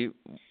 We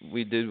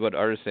did what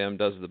Ardisam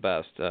does the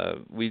best.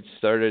 We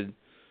started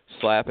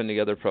slapping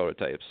together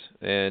prototypes,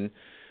 and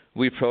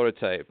we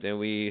prototyped, and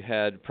we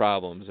had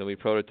problems, and we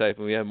prototyped,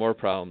 and we had more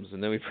problems,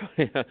 and then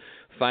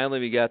finally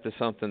we got to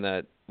something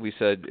that we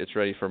said it's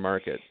ready for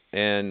market,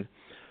 and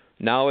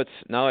now it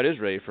is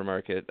ready for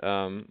market.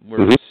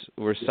 We're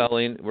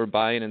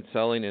buying and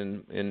selling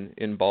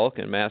in bulk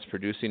and mass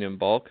producing in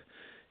bulk,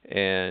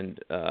 and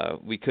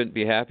we couldn't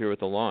be happier with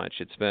the launch.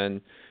 It's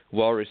been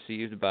well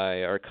received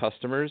by our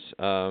customers,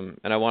 and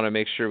I want to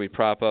make sure we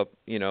prop up,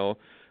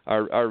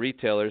 our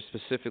retailers,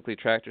 specifically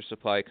Tractor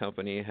Supply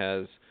Company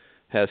has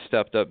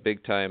stepped up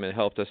big time and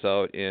helped us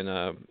out in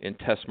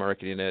test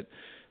marketing it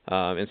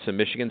in some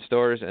Michigan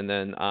stores and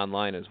then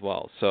online as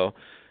well. So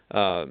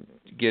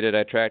get it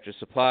at Tractor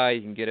Supply.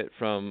 You can get it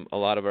from a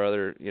lot of our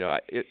other,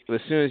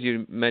 as soon as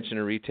you mention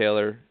a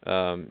retailer,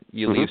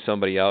 you leave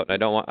somebody out. I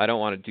don't want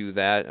to do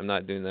that. I'm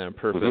not doing that on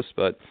purpose,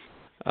 but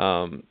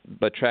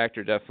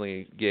Tractor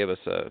definitely gave us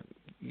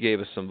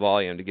some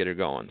volume to get her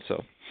going.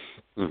 So.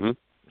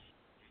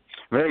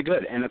 Very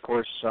good. And of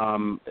course,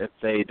 if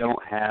they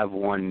don't have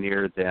one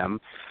near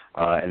them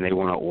and they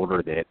want to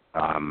order it,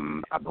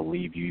 I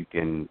believe you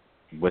can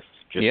click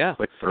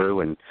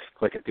through and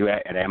click it through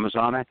at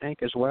Amazon, I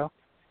think, as well.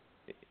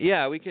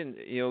 Yeah, we can.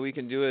 We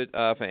can do it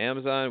off of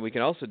Amazon. We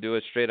can also do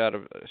it straight out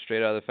of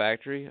the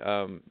factory.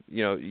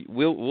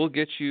 We'll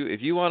get you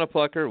if you want a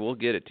plucker. We'll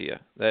get it to you.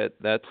 That's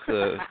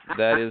the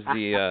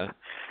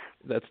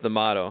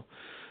motto.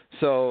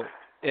 So,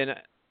 and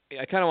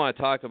I kind of want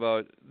to talk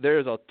about.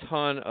 There's a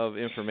ton of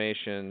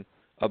information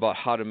about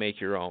how to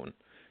make your own,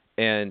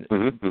 and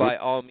by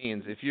all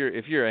means, if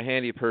you're a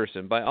handy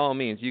person, by all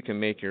means, you can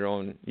make your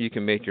own. You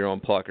can make your own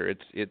plucker.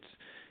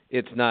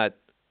 It's not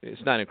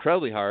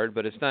incredibly hard,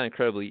 but it's not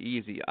incredibly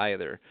easy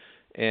either.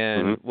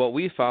 And what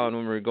we found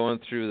when we were going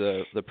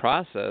through the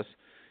process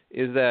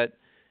is that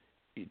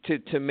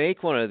to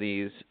make one of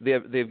these,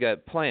 they've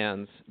got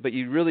plans, but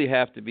you really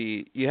have to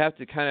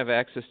kind of have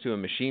access to a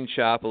machine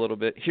shop a little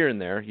bit here and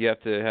there. You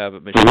have to have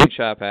a machine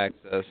shop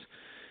access.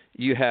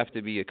 You have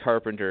to be a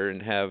carpenter and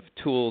have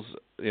tools,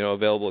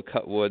 available to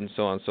cut wood and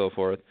so on and so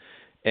forth.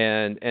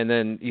 And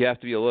then you have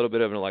to be a little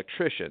bit of an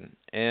electrician.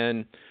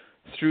 And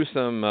through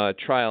some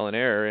trial and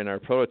error in our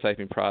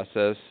prototyping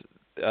process,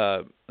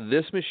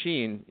 this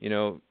machine,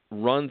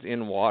 runs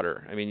in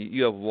water. I mean,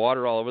 you have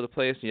water all over the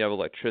place, and you have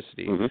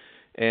electricity.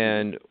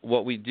 And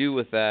what we do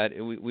with that,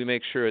 we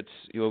make sure it's,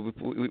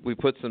 we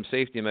put some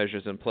safety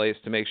measures in place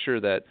to make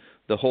sure that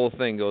the whole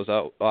thing goes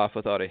off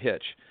without a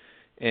hitch.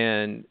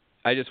 And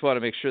I just want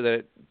to make sure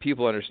that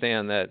people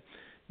understand that,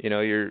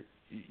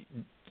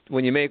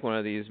 when you make one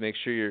of these, make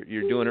sure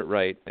you're doing it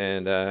right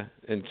and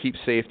keep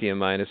safety in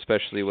mind,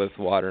 especially with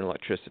water and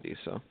electricity.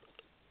 So,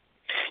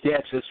 yeah,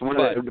 it's one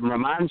of it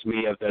reminds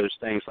me of those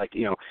things like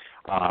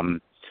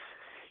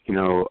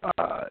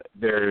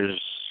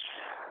there's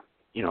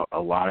a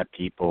lot of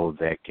people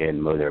that can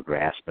mow their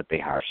grass, but they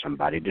hire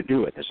somebody to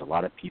do it. There's a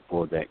lot of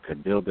people that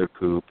could build their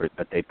coop,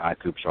 but they buy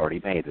coops already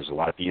made. There's a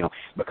lot of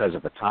because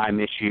of a time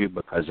issue,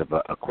 because of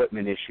an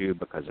equipment issue,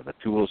 because of a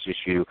tools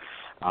issue,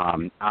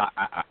 and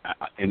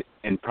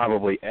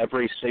probably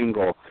every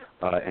single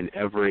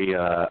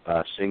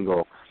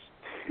single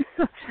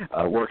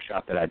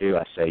workshop that I do,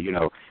 I say,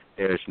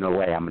 there's no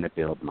way I'm going to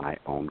build my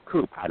own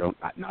coop.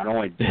 Not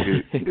only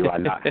do I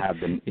not have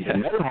the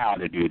know-how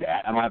to do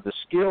that, I don't have the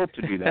skill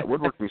to do that,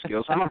 woodworking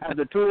skills. I don't have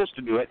the tools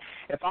to do it.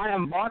 If I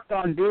embarked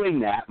on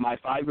doing that, my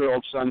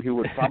 5-year-old son, who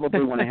would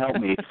probably want to help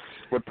me,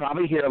 would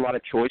probably hear a lot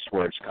of choice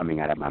words coming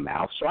out of my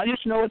mouth. So I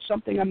just know it's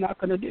something I'm not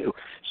going to do.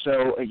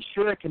 So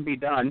sure, it can be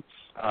done,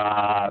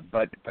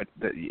 but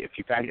if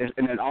you factor,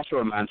 and it also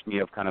reminds me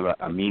of kind of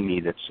a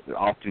meme that's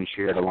often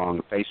shared along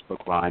the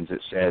Facebook lines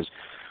that says,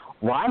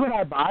 why would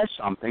I buy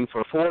something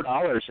for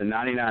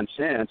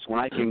 $4.99 when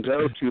I can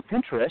go to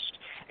Pinterest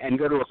and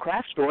go to a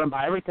craft store and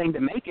buy everything to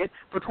make it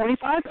for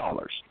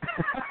 $25?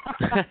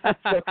 I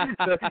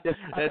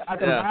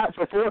can buy it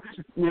for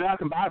I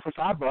can buy it for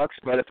 $5,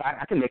 but if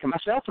I can make it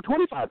myself for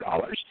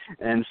 $25.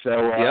 And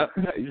so,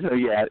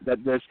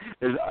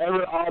 there's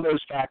all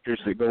those factors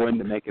that go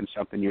into making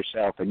something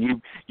yourself. And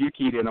you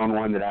keyed in on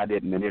one that I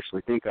didn't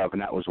initially think of,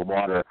 and that was a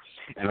water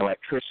and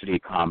electricity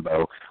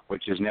combo,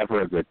 which is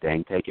never a good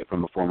thing. Take it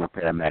from a former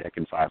paramedic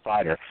and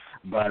firefighter,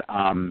 but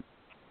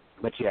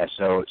yeah.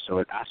 So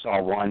I saw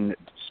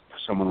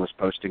someone was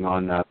posting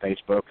on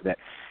Facebook that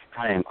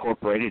kind of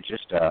incorporated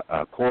just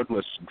a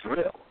cordless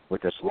drill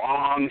with this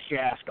long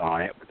shaft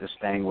on it, with this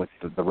thing with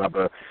the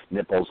rubber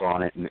nipples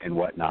on it and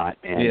whatnot.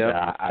 And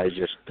I was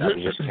just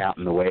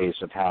counting the ways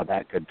of how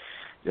that could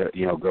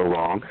go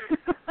wrong.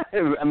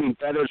 I mean,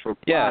 feathers were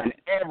flying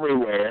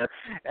everywhere.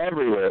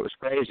 It was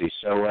crazy.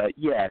 So I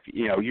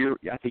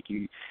think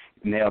you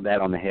nailed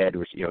that on the head.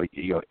 Which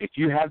if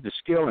you have the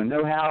skill and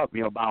know-how,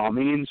 by all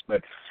means.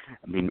 But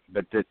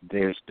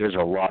there's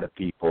a lot of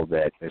people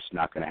that it's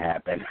not going to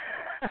happen.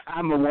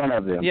 I'm one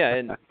of them.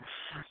 Yeah,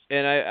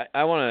 and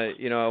I want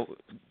to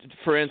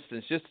for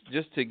instance, just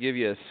to give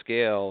you a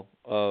scale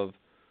of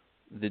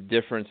the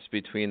difference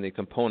between the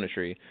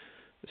componentry.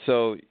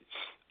 So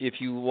if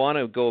you want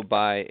to go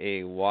buy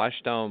a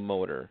washdown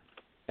motor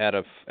at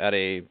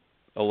a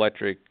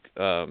electric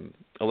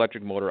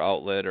motor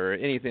outlet or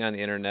anything on the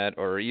internet,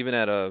 or even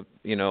at a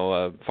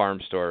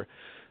farm store,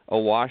 a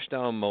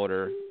washdown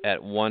motor at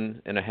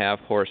 1.5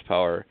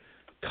 horsepower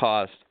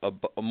costs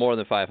more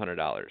than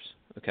 $500.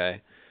 Okay,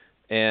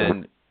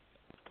 and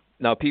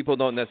now people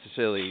don't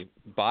necessarily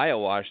buy a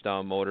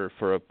washdown motor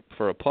for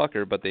a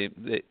plucker, but they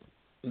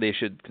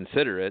should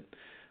consider it.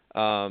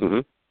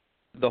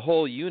 The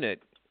whole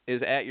unit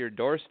is at your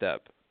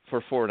doorstep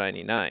for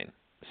 $4.99.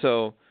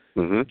 So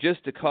just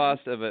the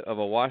cost of a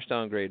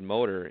washdown grade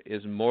motor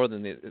is more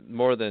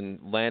than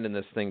landing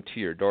this thing to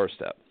your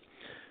doorstep.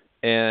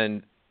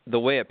 And the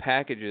way it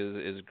packages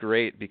is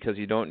great because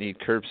you don't need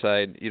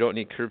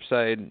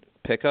curbside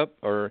pickup,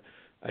 or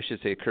I should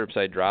say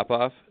curbside drop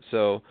off.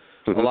 So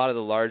a lot of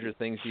the larger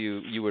things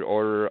you would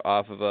order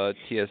off of a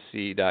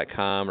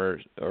tsc.com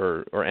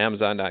or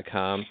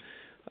amazon.com,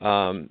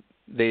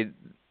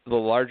 the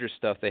larger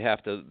stuff they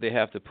have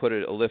to put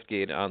a lift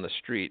gate on the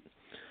street.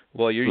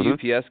 Well, your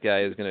UPS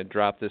guy is going to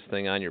drop this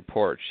thing on your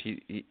porch.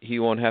 He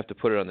won't have to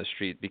put it on the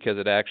street because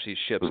it actually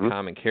ships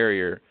common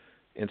carrier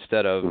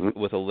instead of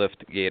with a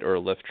lift gate or a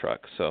lift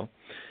truck. So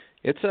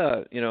it's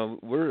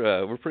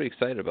we're pretty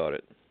excited about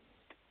it.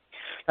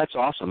 That's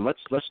awesome.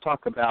 Let's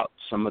talk about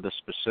some of the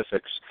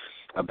specifics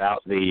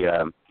about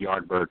the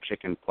YardBird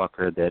Chicken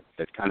Plucker that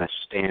kind of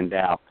stand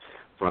out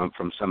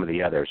from some of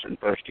the others. And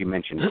first, you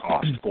mentioned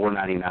cost,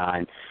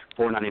 $4.99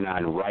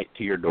 right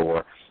to your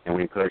door. And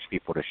we encourage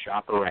people to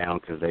shop around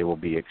because they will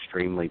be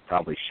extremely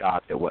probably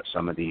shocked at what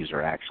some of these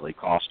are actually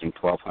costing,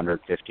 $1,200,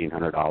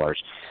 $1,500.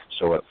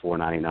 So at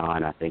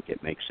 $4.99, I think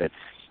it makes it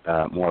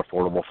more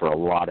affordable for a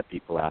lot of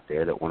people out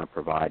there that want to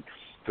provide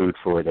food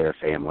for their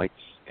family.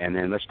 And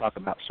then let's talk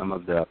about some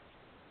of the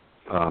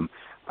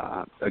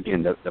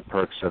again, the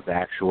perks of the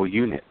actual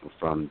unit,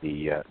 from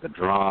the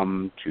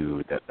drum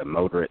to the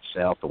motor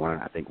itself, the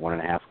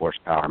 1.5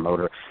 horsepower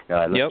motor.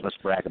 Let's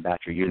brag about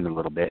your unit a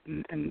little bit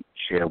and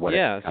share what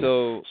it kind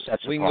of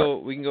sets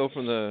apart. We can go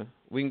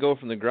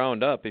from the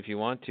ground up if you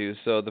want to.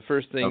 So the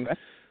first thing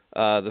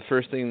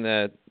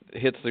that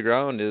hits the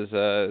ground is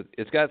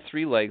it's got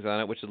 3 legs on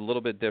it, which is a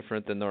little bit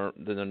different than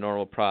the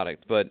normal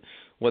product. But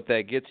what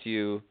that gets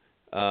you,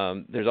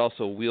 there's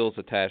also wheels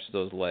attached to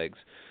those legs.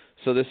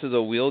 So this is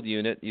a wheeled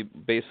unit.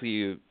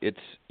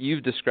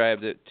 You've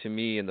described it to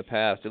me in the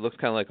past. It looks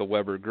kind of like a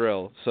Weber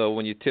grill. So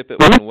when you tip it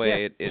one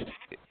way,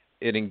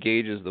 it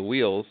engages the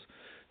wheels,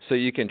 so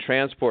you can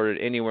transport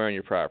it anywhere on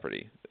your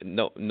property.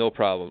 No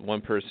problem.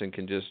 One person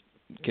can just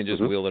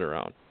wheel it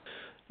around.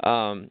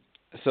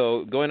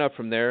 So going up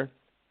from there,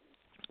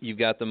 you've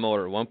got the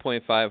motor,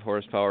 1.5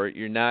 horsepower.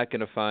 You're not going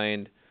to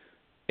find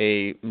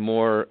a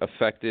more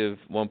effective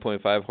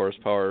 1.5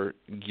 horsepower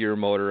gear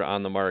motor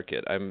on the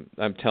market.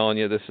 I'm telling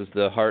you, this is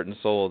the heart and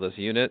soul of this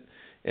unit,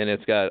 and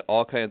it's got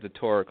all kinds of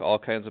torque, all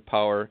kinds of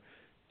power,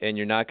 and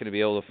you're not going to be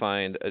able to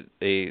find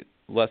a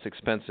less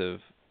expensive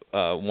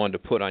one to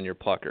put on your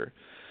plucker.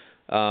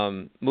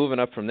 Moving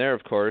up from there,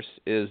 of course,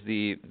 is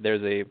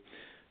there's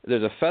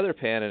a feather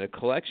pan and a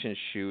collection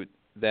chute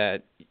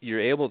that you're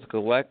able to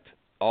collect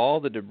all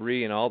the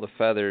debris and all the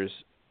feathers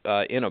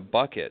in a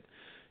bucket.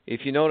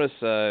 If you notice,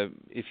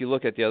 if you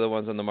look at the other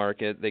ones on the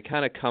market, they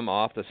kind of come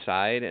off the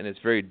side, and it's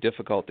very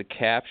difficult to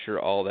capture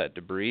all that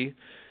debris,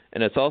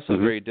 and it's also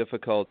very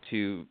difficult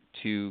to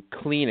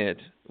clean it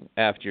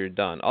after you're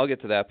done. I'll get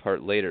to that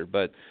part later,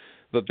 but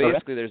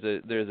basically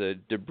there's a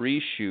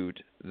debris chute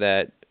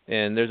that,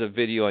 and there's a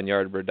video on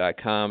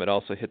YardBird.com. It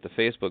also hit the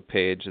Facebook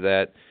page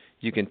that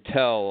you can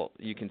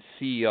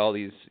see all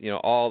these,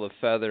 all the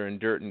feather and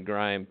dirt and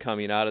grime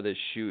coming out of this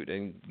chute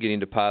and getting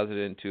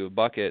deposited into a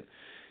bucket.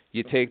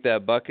 You take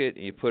that bucket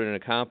and you put it in a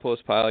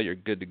compost pile, you're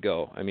good to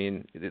go. I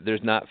mean, there's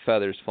not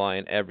feathers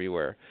flying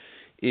everywhere.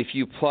 If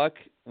you pluck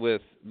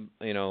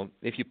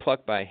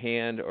by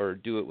hand or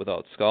do it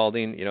without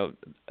scalding,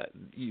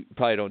 you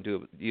probably don't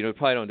do it.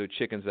 Probably don't do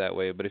chickens that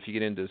way. But if you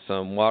get into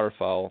some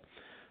waterfowl,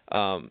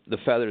 the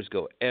feathers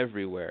go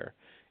everywhere.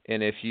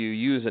 And if you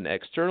use an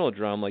external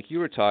drum, like you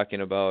were talking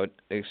about,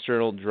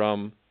 external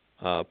drum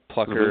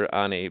plucker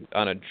on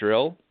a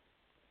drill,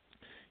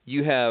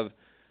 you have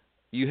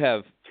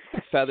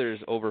feathers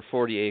over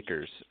 40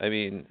 acres. I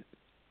mean,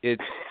 it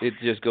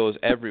just goes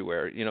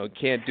everywhere.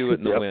 Can't do it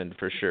in the wind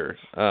for sure.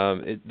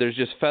 There's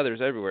just feathers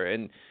everywhere,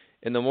 and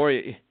the more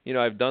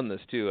I've done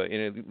this too.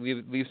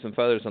 Leave some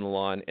feathers on the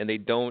lawn, and they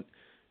don't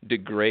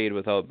degrade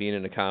without being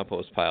in a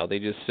compost pile. They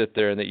just sit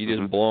there, and that you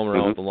just blow them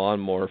around with the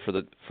lawnmower for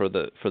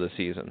the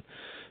season.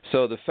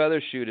 So the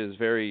feather chute is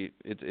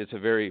it's a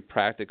very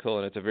practical,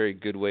 and it's a very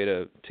good way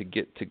to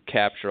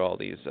capture all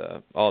these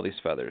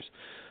feathers.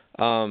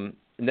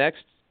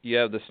 Next, you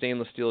have the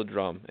stainless steel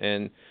drum,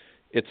 and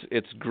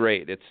it's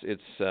great.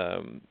 It's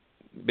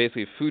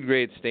basically food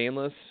grade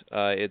stainless.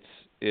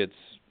 It's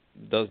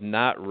does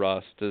not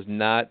rust, does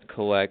not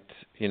collect.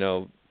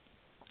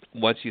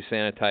 Once you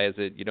sanitize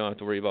it, you don't have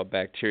to worry about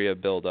bacteria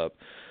buildup.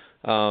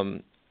 The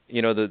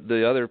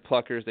other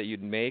pluckers that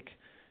you'd make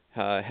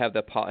have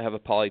a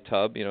poly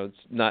tub. It's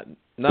not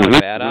a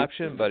bad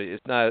option, but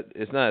it's not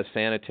as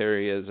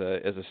sanitary as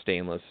a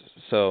stainless.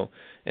 So,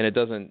 and it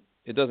doesn't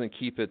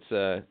keep its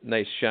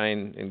nice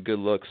shine and good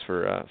looks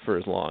for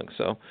as long.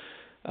 So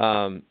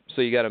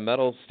you got a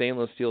metal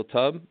stainless steel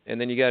tub,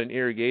 and then you got an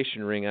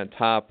irrigation ring on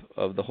top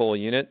of the whole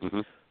unit,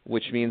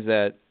 which means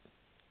that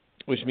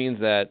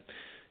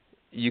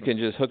you can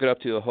just hook it up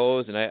to a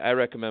hose. And I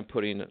recommend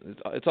putting,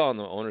 it's all in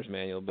the owner's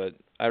manual, but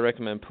I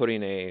recommend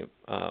putting a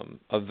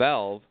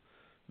valve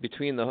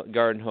between the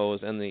garden hose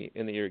and the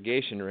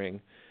irrigation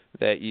ring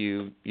that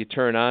you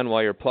turn on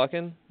while you're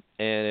plucking,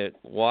 and it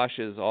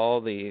washes all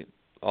the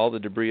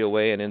debris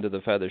away and into the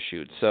feather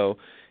chute. So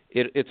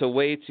it's a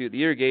way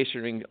the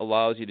irrigation ring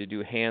allows you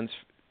to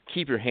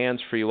keep your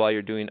hands free while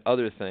you're doing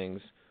other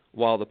things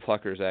while the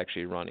plucker is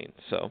actually running.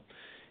 So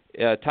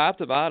top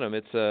to bottom,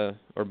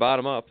 or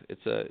bottom up,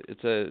 it's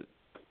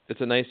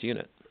a nice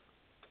unit.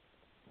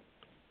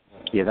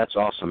 Yeah, that's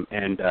awesome.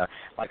 And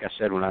like I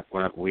said,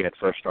 when we had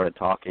first started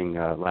talking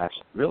last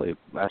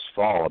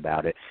fall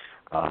about it,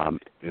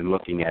 and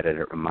looking at it,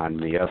 it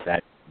reminded me of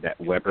that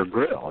Weber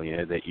grill,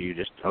 that you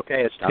just,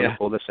 it's time to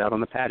pull this out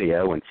on the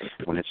patio, and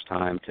when it's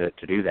time to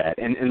do that.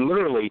 And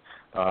literally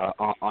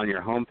on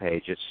your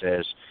homepage it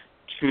says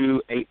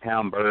 2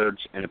 8-pound birds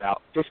in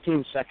about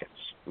 15 seconds.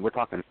 We're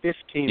talking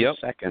 15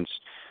 seconds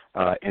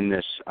in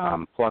this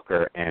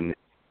plucker and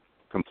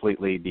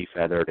completely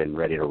defeathered and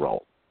ready to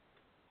roll.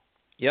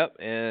 Yep,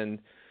 and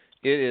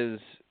it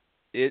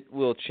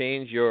will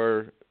change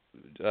your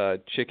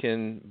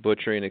chicken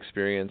butchering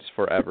experience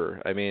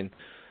forever. I mean,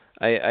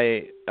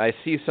 I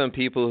see some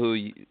people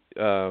who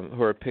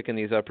are picking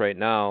these up right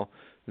now.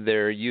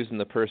 They're using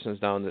the persons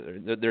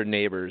down, their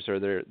neighbors,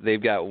 or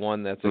they've got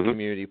one that's a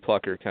community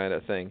plucker kind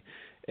of thing.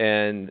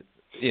 And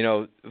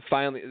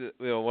finally,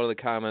 one of the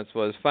comments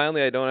was,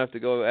 "Finally, I don't have to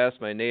go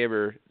ask my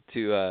neighbor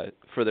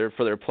for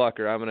their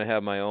plucker. I'm going to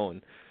have my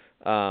own."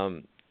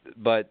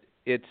 But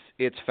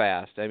it's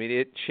fast. I mean,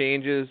 it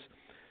changes.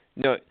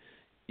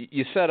 If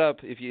you set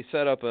up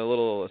a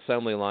little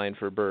assembly line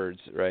for birds,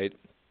 right,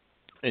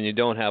 and you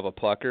don't have a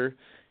plucker,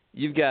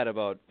 you've got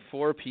about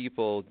 4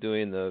 people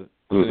doing the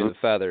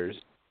feathers,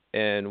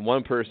 and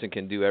one person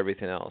can do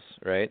everything else,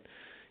 right?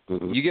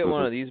 You get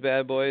one of these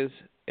bad boys,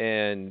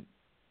 and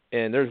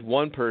there's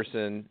one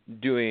person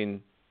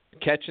doing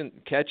catching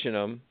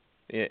them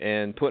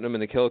and putting them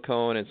in the kill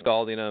cone and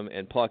scalding them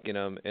and plucking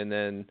them, and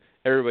then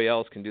everybody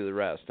else can do the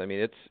rest. I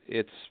mean,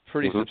 it's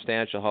pretty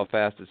substantial how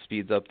fast it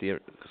speeds up the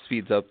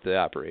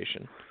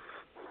operation.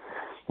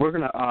 We're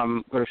going to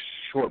go to a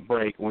short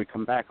break. When we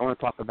come back, I want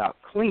to talk about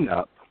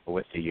cleanup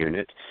with the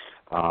unit,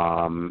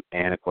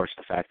 and, of course,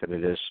 the fact that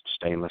it is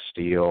stainless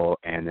steel,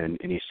 and then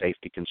any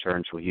safety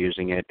concerns with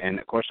using it. And,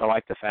 of course, I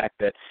like the fact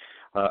that,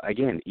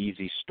 again,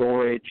 easy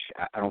storage.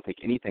 I don't think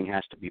anything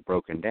has to be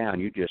broken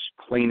down. You just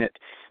clean it,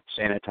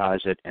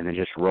 sanitize it, and then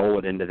just roll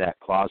it into that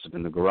closet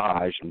in the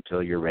garage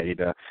until you're ready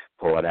to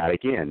pull it out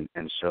again.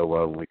 And so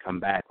when we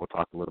come back, we'll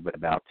talk a little bit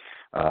about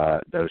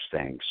those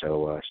things.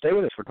 So stay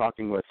with us. We're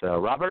talking with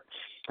Robert,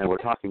 and we're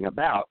talking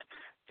about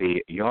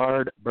the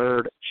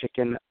YardBird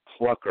Chicken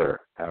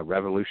Plucker, a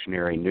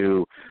revolutionary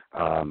new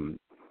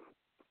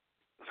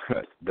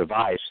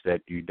device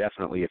that you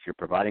definitely, if you're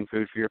providing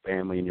food for your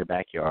family in your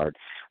backyard,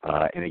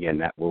 and again,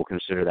 that we'll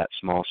consider that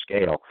small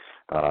scale,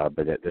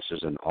 but that this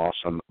is an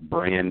awesome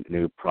brand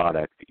new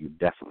product that you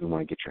definitely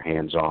want to get your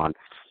hands on.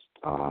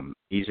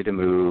 Easy to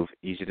move,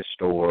 easy to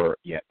store,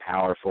 yet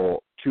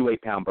powerful. 2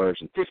 8-pound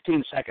birds in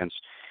 15 seconds,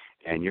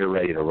 and you're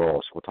ready to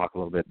roll. So we'll talk a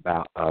little bit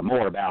about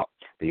more about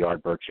the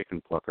YardBird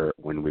Chicken Plucker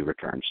when we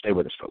return. Stay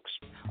with us, folks.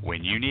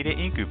 When you need an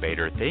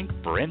incubator, think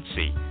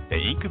Brincy, the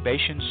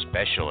incubation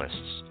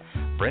specialists.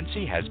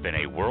 Brincy has been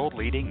a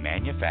world-leading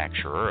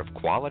manufacturer of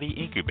quality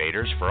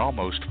incubators for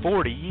almost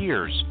 40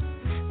 years.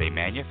 They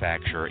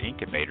manufacture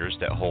incubators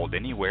that hold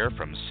anywhere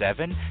from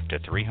 7 to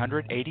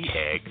 380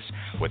 eggs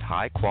with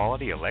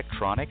high-quality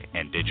electronic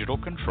and digital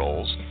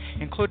controls,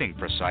 including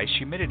precise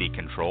humidity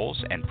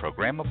controls and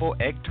programmable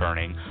egg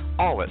turning,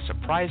 all at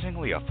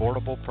surprisingly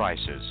affordable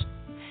prices.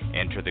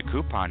 Enter the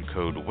coupon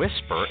code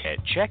WHISPER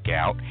at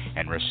checkout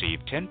and receive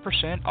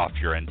 10% off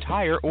your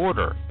entire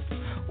order.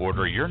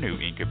 Order your new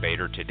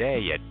incubator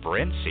today at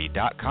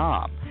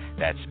Brincy.com.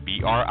 That's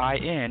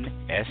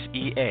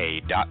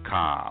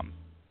BRINSEA.com.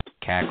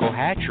 Cackle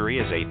Hatchery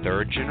is a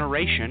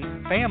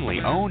third-generation,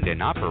 family-owned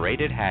and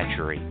operated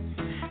hatchery.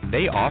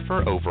 They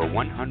offer over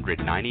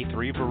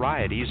 193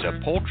 varieties of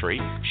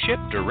poultry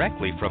shipped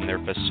directly from their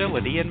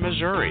facility in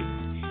Missouri.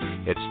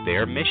 It's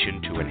their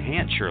mission to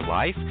enhance your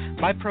life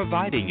by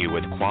providing you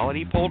with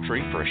quality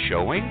poultry for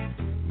showing,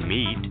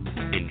 meat,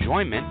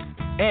 enjoyment,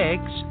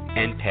 eggs,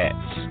 and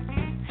pets.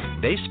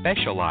 They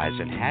specialize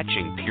in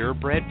hatching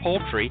purebred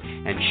poultry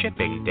and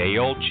shipping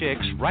day-old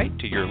chicks right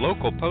to your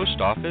local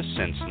post office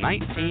since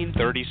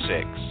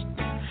 1936.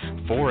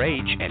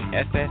 4-H and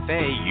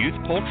FFA youth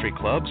poultry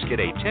clubs get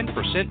a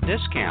 10%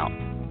 discount.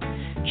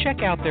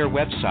 Check out their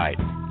website,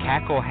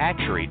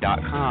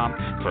 cacklehatchery.com,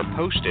 for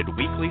posted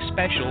weekly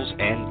specials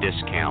and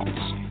discounts.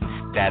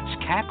 That's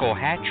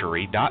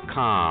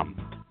cacklehatchery.com.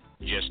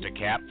 Just a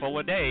capful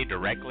a day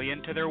directly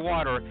into their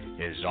water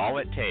is all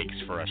it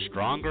takes for a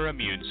stronger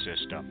immune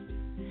system.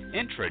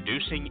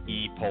 Introducing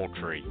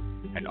ePoultry,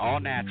 an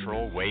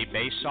all-natural,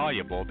 whey-based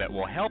soluble that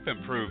will help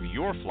improve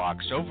your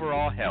flock's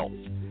overall health.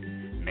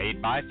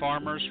 Made by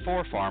farmers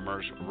for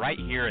farmers right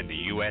here in the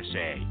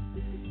USA.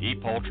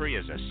 ePoultry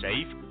is a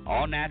safe,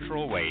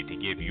 all-natural way to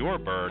give your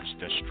birds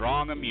the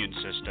strong immune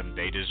system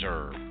they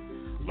deserve.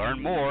 Learn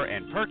more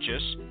and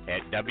purchase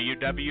at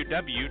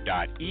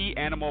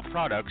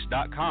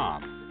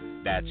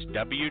www.eanimalproducts.com. That's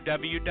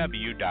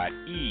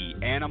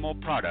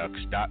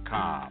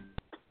www.eanimalproducts.com.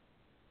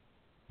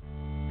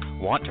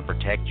 Want to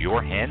protect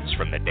your hens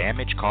from the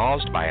damage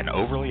caused by an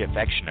overly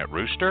affectionate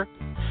rooster?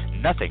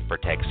 Nothing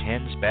protects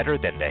hens better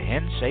than the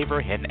Hen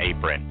Saver Hen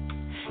Apron.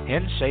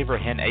 Hen Saver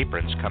Hen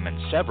Aprons come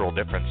in several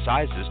different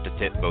sizes to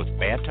fit both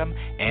bantam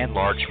and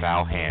large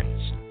fowl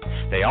hens.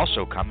 They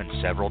also come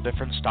in several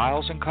different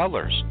styles and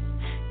colors.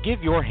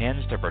 Give your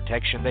hens the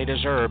protection they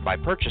deserve by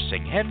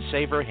purchasing Hen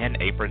Saver Hen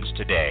Aprons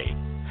today.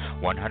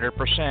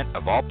 100%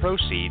 of all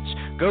proceeds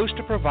goes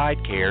to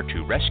provide care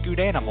to rescued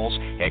animals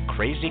at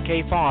Crazy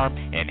K Farm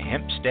in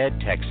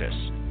Hempstead, Texas.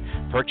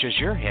 Purchase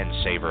your Hen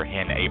Saver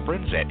Hen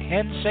Aprons at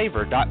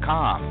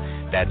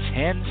hensaver.com. That's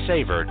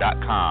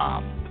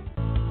hensaver.com.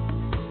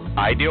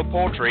 Ideal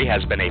Poultry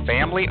has been a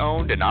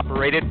family-owned and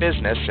operated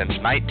business since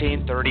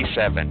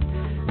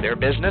 1937. Their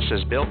business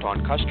is built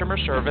on customer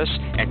service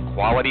and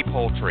quality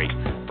poultry,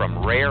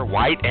 from rare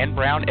white and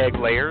brown egg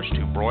layers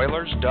to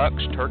broilers,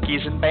 ducks,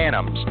 turkeys, and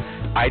bantams.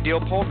 Ideal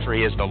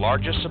Poultry is the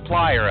largest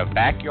supplier of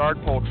backyard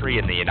poultry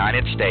in the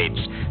United States,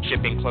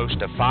 shipping close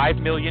to 5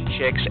 million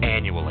chicks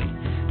annually.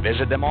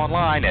 Visit them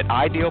online at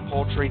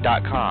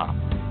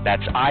idealpoultry.com.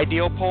 That's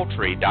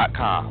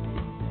idealpoultry.com.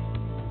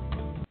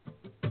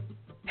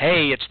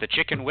 Hey, it's the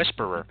Chicken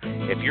Whisperer.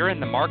 If you're in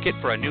the market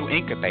for a new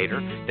incubator,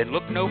 then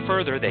look no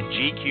further than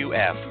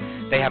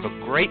GQF. They have a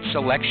great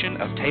selection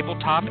of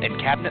tabletop and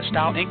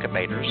cabinet-style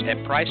incubators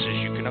at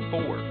prices you can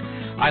afford.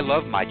 I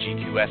love my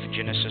GQF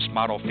Genesis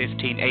Model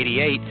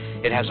 1588.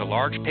 It has a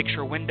large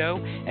picture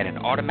window and an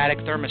automatic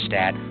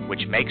thermostat,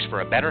 which makes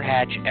for a better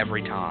hatch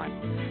every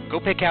time. Go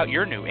pick out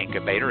your new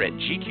incubator at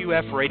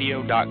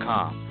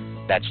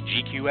gqfradio.com. That's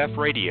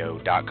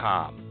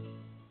gqfradio.com.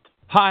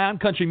 Hi, I'm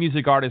country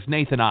music artist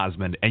Nathan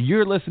Osmond, and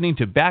you're listening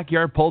to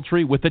Backyard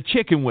Poultry with the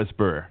Chicken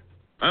Whisperer.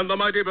 And the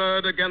mighty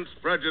bird against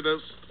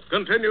prejudice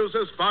continues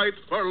his fight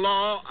for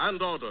law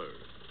and order.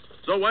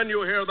 So when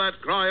you hear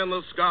that cry in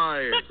the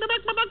sky,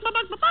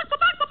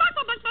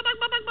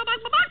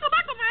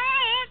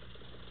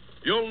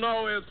 you'll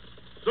know it's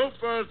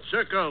Super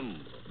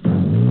Chicken.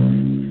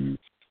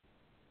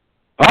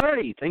 All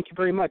righty, thank you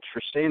very much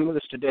for staying with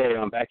us today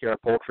on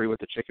Backyard Poultry with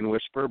the Chicken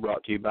Whisperer,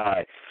 brought to you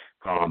by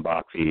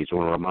Kalmbach Feeds. I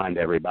want to remind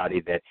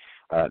everybody that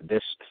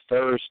this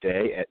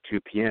Thursday at 2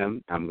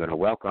 p.m., I'm going to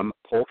welcome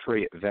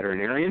poultry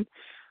veterinarian,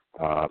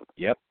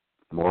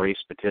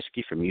 Maurice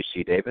Pitesky from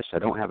UC Davis. I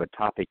don't have a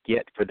topic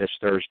yet for this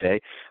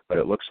Thursday, but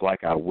it looks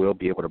like I will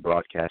be able to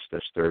broadcast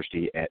this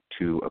Thursday at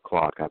 2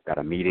 o'clock. I've got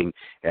a meeting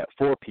at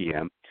 4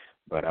 p.m.,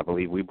 but I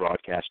believe we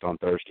broadcast on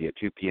Thursday at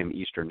 2 p.m.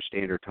 Eastern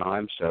Standard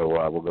Time, so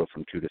we'll go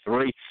from 2 to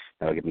 3.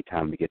 That'll give me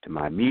time to get to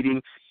my meeting,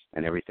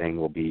 and everything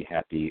will be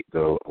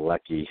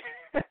happy-go-lucky,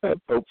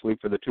 hopefully,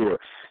 for the tour.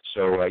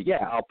 So,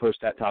 I'll post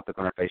that topic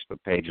on our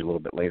Facebook page a little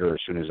bit later as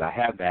soon as I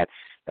have that.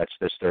 That's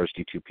this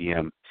Thursday, 2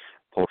 p.m.,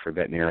 poultry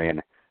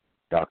veterinarian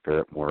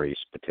Dr.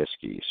 Maurice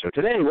Pitesky. So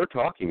today we're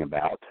talking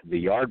about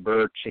the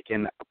YardBird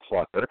Chicken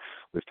Plucker.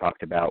 We've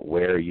talked about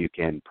where you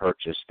can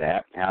purchase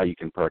that, how you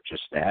can purchase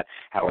that,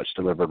 how it's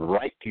delivered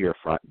right to your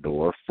front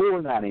door,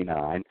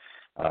 $4.99.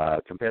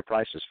 Compare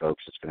prices,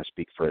 folks. It's going to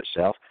speak for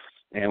itself.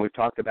 And we've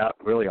talked about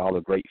really all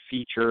the great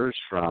features,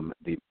 from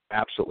the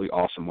absolutely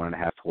awesome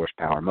 1.5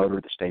 horsepower motor,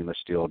 the stainless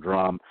steel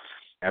drum,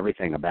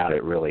 everything about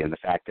it, really, and the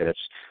fact that it's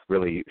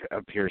really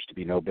appears to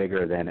be no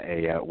bigger than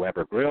a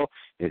Weber grill.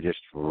 You just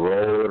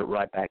roll it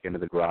right back into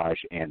the garage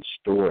and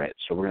store it.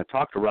 So we're going to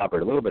talk to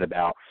Robert a little bit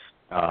about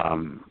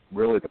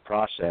really the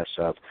process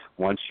of,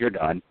 once you're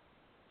done,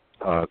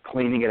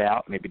 cleaning it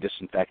out, maybe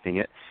disinfecting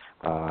it,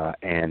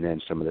 and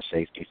then some of the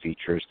safety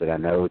features that I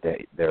know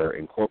that they're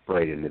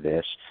incorporated into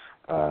this,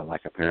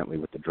 like apparently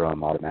with the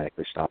drum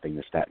automatically stopping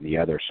this, that, and the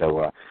other.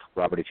 So,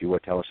 Robert, if you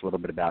would tell us a little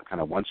bit about kind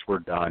of once we're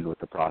done with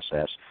the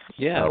process,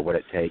 what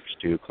it takes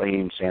to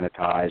clean,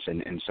 sanitize,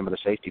 and some of the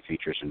safety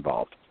features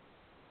involved.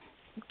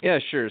 Yeah,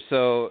 sure.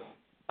 So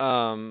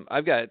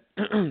I've got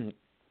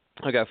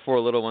I got 4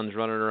 little ones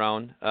running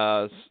around,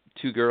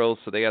 2 girls,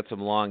 so they got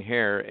some long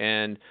hair.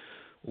 And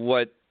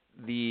what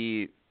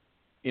the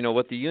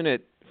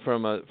unit,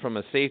 from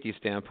a safety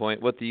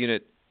standpoint,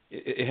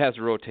 it has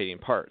rotating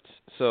parts.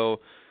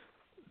 So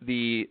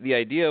the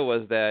idea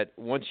was that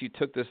once you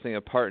took this thing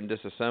apart and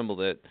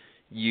disassembled it,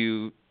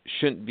 you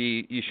shouldn't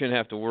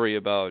have to worry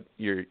about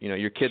your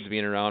kids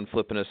being around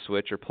flipping a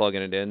switch or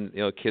plugging it in.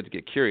 Kids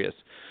get curious.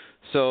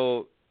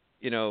 So,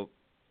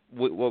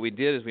 what we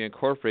did is we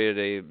incorporated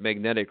a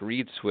magnetic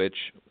reed switch,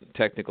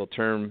 technical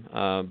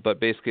term,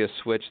 but basically a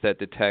switch that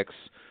detects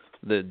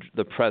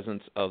the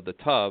presence of the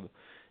tub.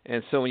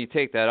 And so when you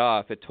take that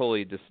off, it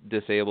totally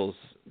disables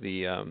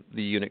the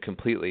unit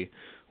completely,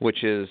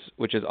 which is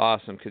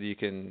awesome, because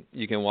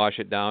you can wash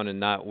it down and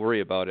not worry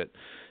about it.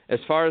 As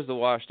far as the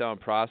wash down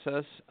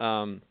process,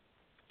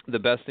 the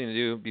best thing to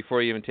do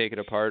before you even take it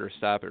apart or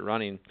stop it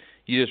running,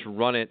 you just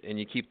run it and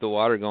you keep the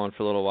water going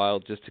for a little while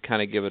just to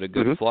kind of give it a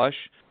good flush.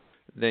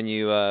 Then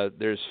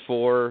there's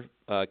 4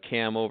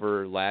 cam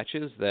over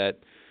latches that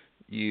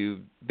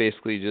you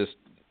basically just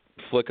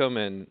flick them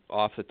and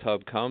off the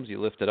tub comes.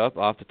 You lift it up,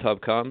 off the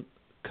tub comes,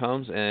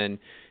 and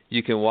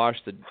you can wash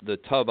the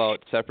tub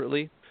out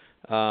separately.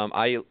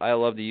 I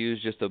love to use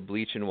just a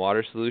bleach and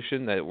water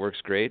solution. That works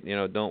great.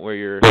 Don't wear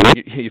your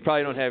you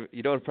don't have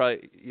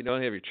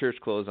your church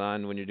clothes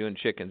on when you're doing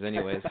chickens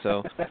anyway.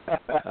 So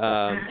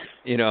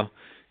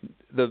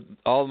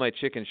all of my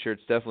chicken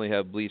shirts definitely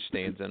have bleach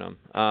stains in them.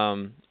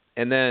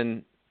 And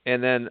then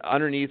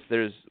underneath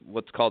there's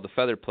what's called the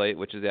feather plate,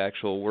 which is the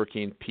actual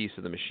working piece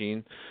of the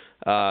machine.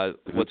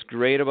 What's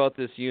great about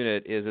this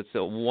unit is it's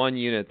a one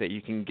unit that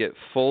you can get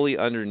fully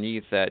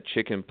underneath that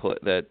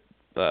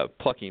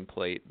plucking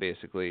plate,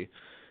 basically,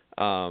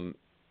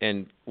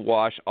 and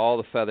wash all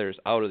the feathers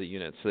out of the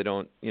unit so they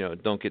don't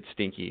get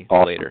stinky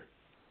later.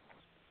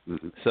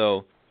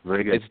 So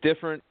Very good. It's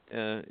different.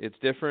 It's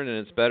different, and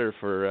it's better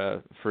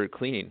for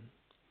cleaning.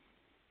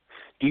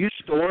 Do you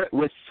store it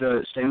with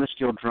the stainless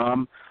steel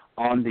drum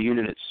on the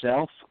unit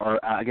itself,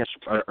 or I guess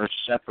are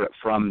separate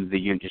from the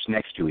unit, just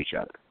next to each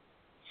other?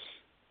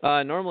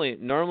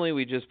 Normally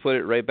we just put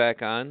it right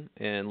back on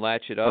and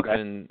latch it up Okay.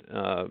 and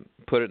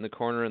put it in the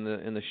corner in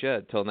the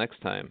shed till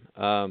next time.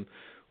 We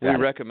Got it.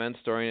 recommend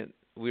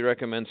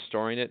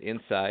storing it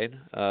inside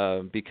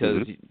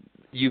because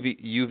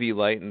UV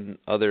light and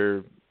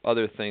other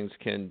things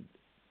can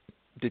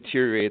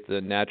deteriorate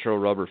the natural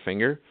rubber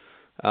finger.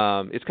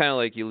 It's kind of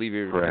like you leave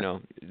your, Correct.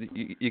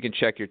 you can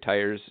check your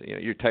tires.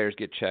 Your tires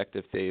get checked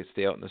if they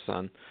stay out in the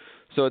sun.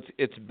 So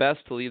it's best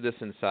to leave this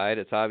inside.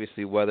 It's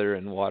obviously weather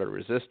and water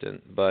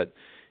resistant, but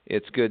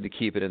it's good to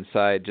keep it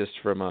inside just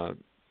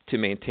to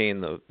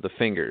maintain the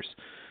fingers.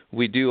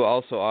 We do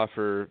also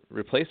offer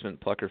replacement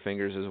plucker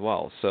fingers as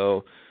well.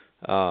 So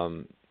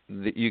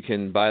you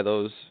can buy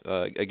those.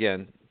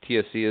 Again,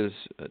 TSC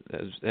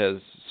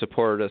has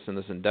supported us in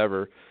this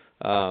endeavor.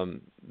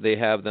 They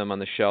have them on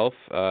the shelf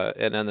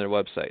and on their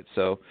website.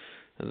 So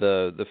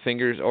the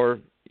fingers, or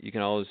you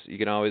can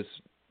always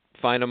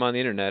find them on the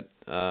internet.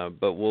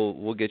 But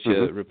we'll get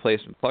you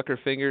replacement plucker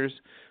fingers.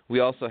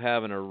 We also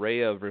have an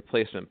array of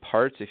replacement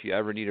parts if you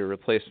ever need a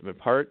replacement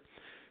part.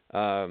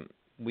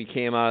 We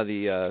came out of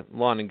the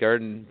lawn and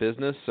garden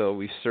business, so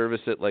we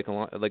service it like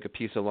a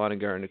piece of lawn and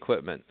garden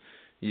equipment.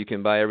 You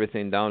can buy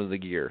everything down to the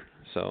gear.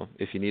 So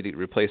if you need to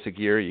replace a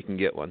gear, you can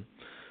get one.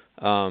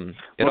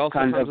 It also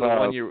comes with a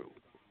 1 year.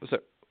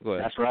 Go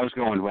ahead. That's where I was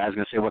going. I was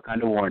going to say, what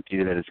kind of warranty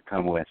does it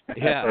come with?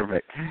 Yeah,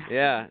 Perfect.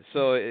 Yeah,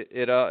 so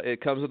it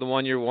comes with a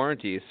 1 year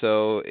warranty.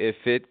 So if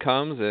it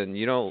comes and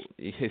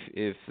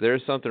if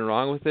there's something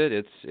wrong with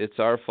it, it's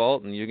our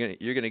fault, and you're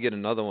gonna get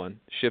another one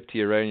shipped to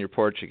you right on your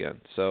porch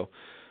again. So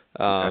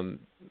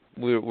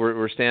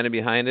we're standing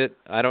behind it.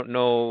 I don't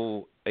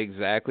know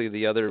exactly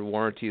the other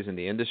warranties in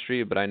the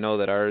industry, but I know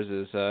that ours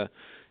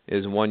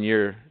is 1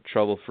 year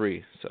trouble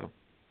free. So.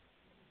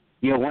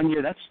 Yeah, 1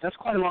 year, that's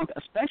quite a long time,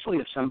 especially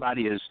if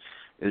somebody is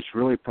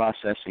really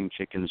processing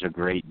chickens a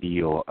great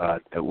deal,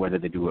 whether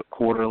they do it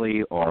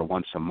quarterly or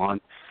once a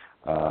month,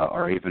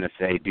 or even if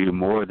they do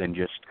more than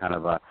just kind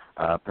of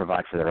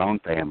provide for their own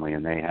family,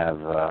 and they have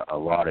a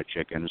lot of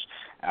chickens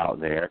out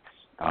there.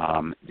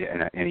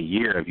 In a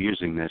year of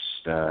using this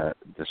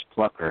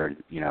plucker,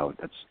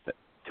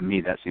 to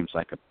me that seems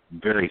like a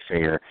very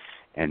fair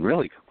and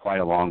really quite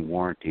a long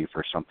warranty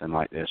for something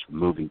like this,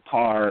 moving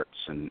parts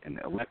and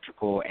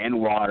electrical and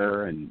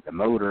water and the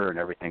motor and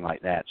everything like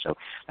that. So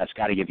that's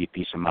got to give you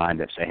peace of mind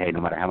that say, hey,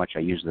 no matter how much I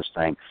use this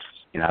thing,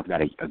 I've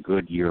got a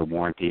good year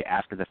warranty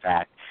after the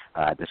fact.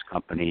 This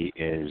company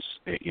is,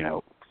 are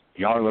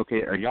y'all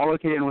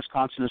located in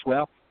Wisconsin as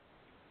well?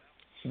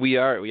 We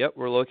are. Yep,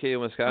 we're located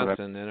in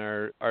Wisconsin, and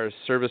our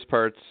service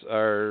parts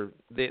are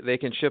they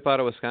can ship out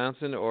of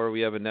Wisconsin, or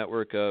we have a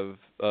network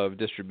of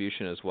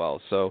distribution as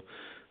well. So,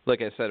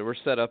 like I said, we're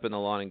set up in the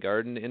lawn and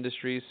garden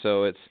industry,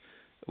 so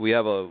we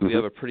have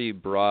a pretty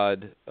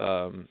broad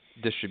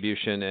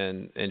distribution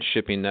and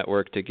shipping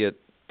network to get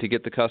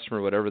the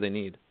customer whatever they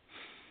need.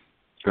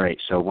 Great.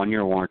 So 1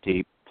 year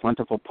warranty,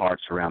 plentiful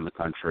parts around the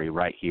country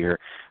right here.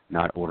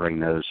 Not ordering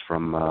those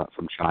from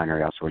China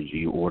or elsewhere.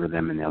 You order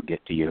them and they'll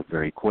get to you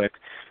very quick,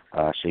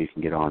 so you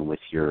can get on with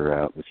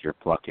your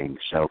plucking.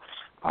 So.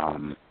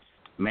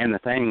 Man, the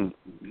thing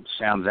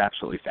sounds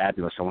absolutely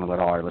fabulous. I want to let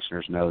all our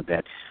listeners know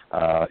that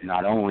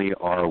not only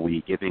are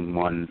we giving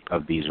one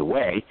of these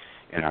away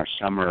in our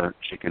summer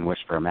Chicken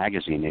Whisperer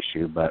magazine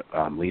issue, but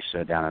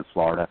Lisa down in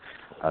Florida,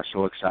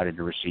 so excited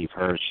to receive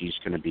her. She's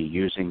going to be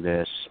using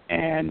this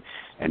and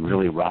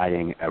really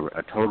writing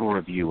a total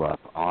review up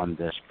on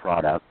this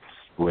product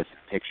with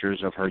pictures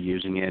of her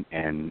using it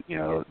and,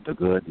 the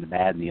good and the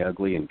bad and the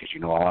ugly, and because,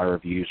 all our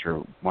reviews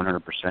are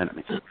 100%. I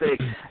mean,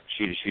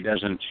 she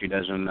doesn't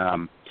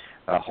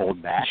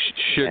hold back,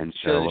 and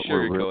so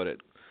sugarcoat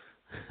it.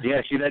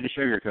 Yeah, she had to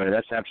sugarcoat it.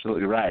 That's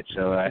absolutely right.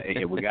 So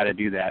we got to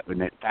do that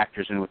when it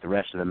factors in with the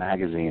rest of the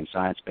magazine,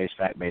 science-based,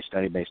 fact-based,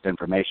 study-based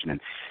information.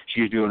 And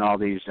she's doing all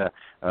these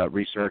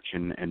research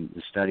and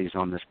the studies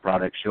on this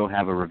product. She'll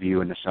have a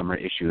review in the summer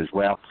issue as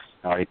well.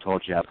 I already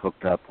told you I've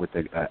hooked up with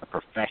a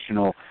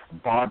professional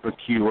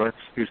barbecuer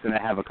who's going to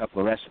have a couple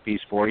of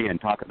recipes for you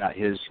and talk about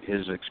his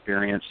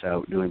experience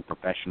doing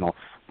professional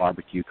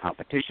barbecue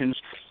competitions,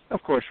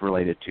 of course,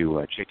 related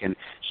to chicken.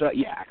 So,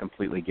 yeah, I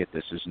completely get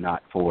this is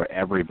not for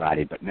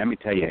everybody. But let me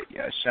tell you,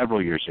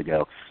 several years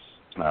ago,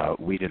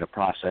 we did a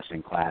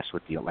processing class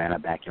with the Atlanta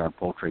Backyard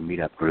Poultry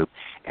Meetup Group,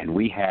 and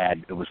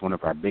it was one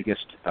of our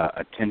biggest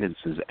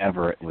attendances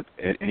ever with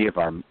any of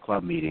our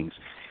club meetings,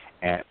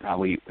 at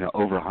probably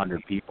over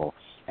 100 people.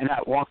 And I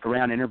walked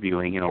around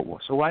interviewing,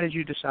 so why did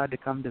you decide to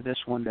come to this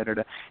one?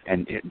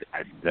 And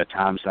the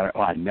times that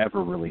I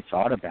never really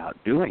thought about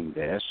doing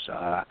this.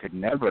 I could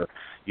never,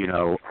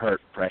 hurt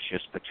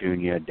Precious,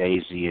 Petunia,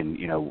 Daisy, and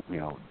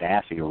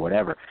Daffy or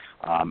whatever.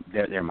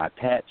 They're my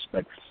pets,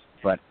 but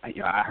But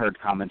I heard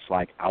comments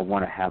like, I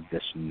want to have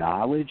this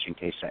knowledge in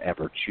case I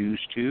ever choose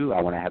to.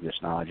 I want to have this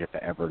knowledge if I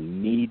ever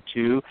need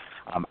to.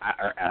 And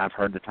I've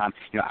heard the time.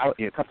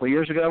 A couple of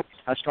years ago,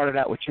 I started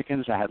out with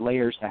chickens. I had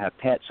layers. I have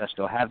pets. I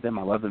still have them.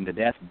 I love them to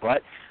death.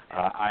 But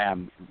I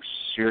am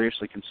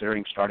seriously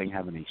considering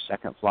having a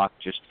second flock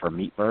just for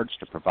meat birds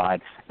to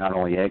provide not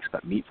only eggs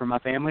but meat for my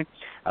family.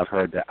 I've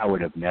heard that I would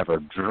have never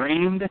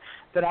dreamed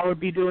that I would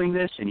be doing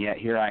this, and yet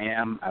here I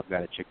am. I've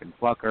got a chicken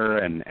plucker,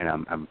 and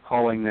I'm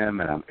culling them,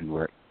 and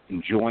we're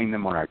enjoying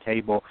them on our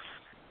table.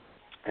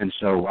 And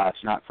so while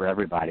it's not for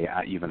everybody,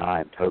 even I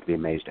am totally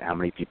amazed at how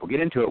many people get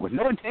into it with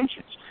no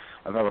intentions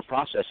of ever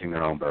processing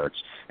their own birds,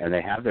 and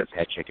they have their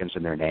pet chickens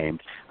and they're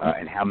named,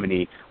 and how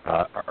many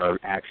are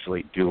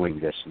actually doing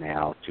this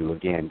now to,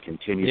 again,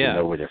 continue to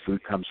know where their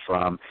food comes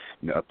from,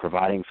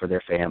 providing for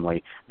their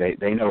family.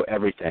 They know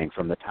everything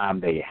from the time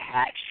they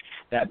hatch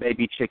that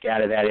baby chick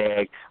out of that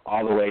egg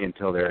all the way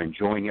until they're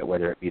enjoying it,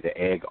 whether it be the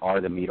egg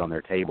or the meat on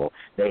their table.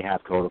 They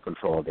have total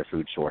control of their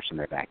food source in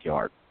their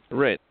backyard.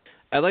 Right.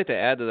 I'd like to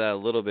add to that a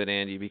little bit,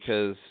 Andy,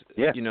 because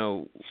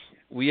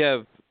we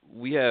have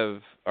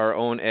our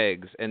own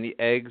eggs, and the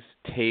eggs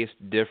taste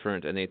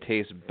different and they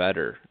taste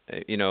better.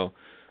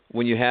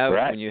 When you have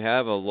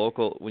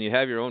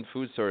your own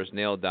food source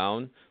nailed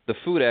down, the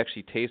food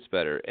actually tastes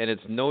better, and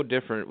it's no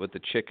different with the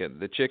chicken.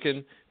 The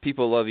chicken,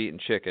 people love eating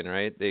chicken,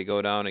 right? They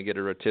go down and get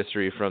a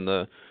rotisserie from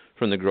the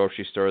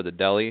grocery store, the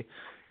deli,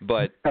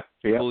 but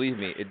believe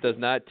me, it does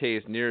not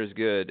taste near as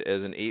good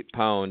as an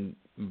 8-pound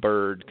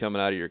bird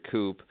coming out of your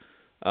coop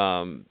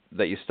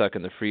that you stuck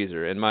in the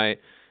freezer. And my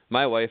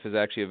wife is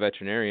actually a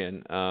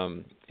veterinarian,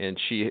 and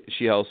she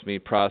helps me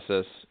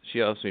process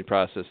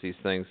these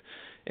things.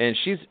 And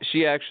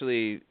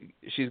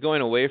she's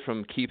going away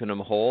from keeping them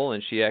whole,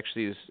 and she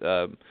actually is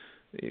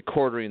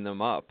quartering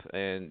them up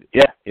and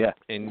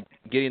and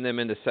getting them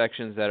into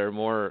sections that are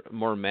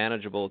more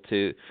manageable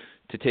to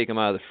take them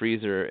out of the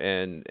freezer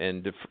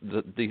and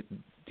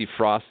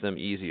defrost them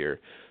easier.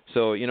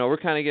 So we're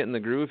kind of getting the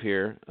groove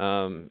here,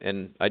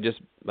 and I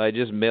just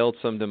mailed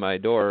some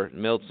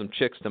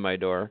chicks to my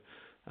door,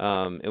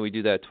 and we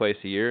do that twice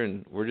a year,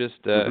 and we're just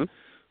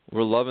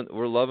we're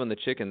loving the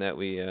chicken that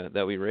we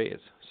raise.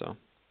 So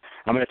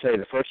I'm going to tell you,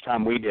 the first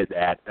time we did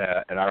that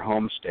at our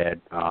homestead,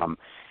 I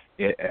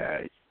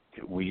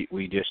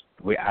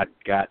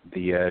got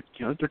the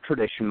the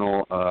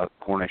traditional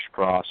Cornish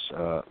cross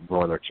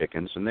broiler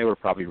chickens, and they were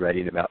probably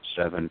ready in about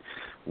 7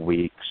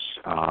 weeks,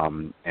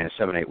 and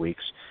 7-8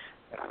 weeks.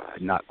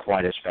 Not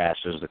quite as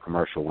fast as the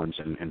commercial ones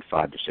in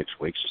 5 to 6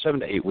 weeks, so 7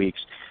 to 8 weeks.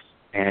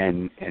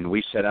 And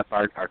we set up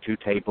our 2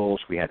 tables.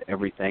 We had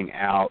everything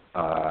out.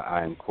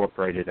 I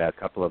incorporated a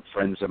couple of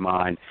friends of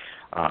mine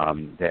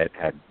that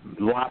had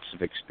lots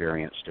of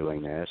experience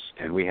doing this.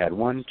 And we had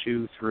 1,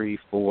 2, 3,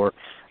 4,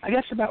 I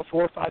guess about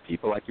 4 or 5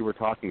 people like you were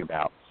talking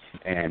about.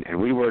 And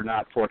we were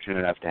not fortunate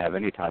enough to have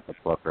any type of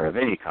plucker of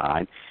any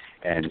kind.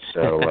 And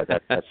so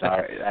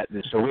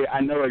I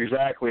know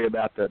exactly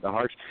about the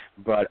hearts,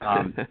 but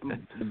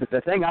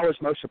the thing I was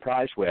most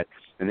surprised with,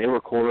 and they were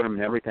quartering them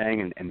and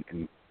everything,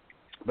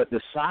 but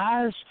the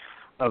size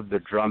of the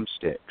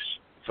drumsticks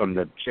from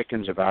the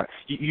chickens of our,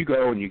 you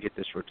go and you get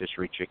this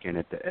rotisserie chicken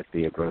at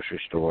the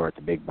grocery store, at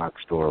the big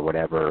box store, or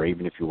whatever, or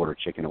even if you order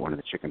chicken at one of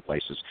the chicken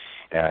places,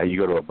 you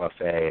go to a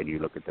buffet and you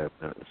look at the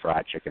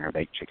fried chicken or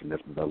baked chicken,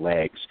 the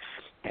legs,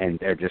 and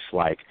they're just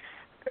like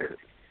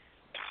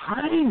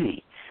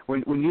tiny.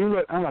 When you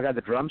look, oh my God,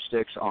 the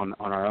drumsticks on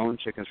our own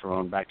chickens from our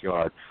own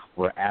backyard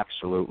were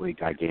absolutely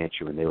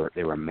gargantuan.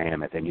 They were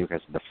mammoth, and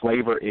the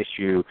flavor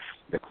issue,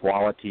 the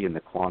quality and the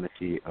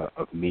quantity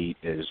of meat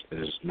is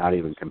not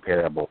even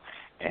comparable.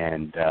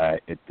 And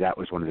that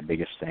was one of the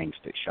biggest things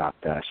that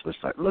shocked us. Was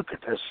like, look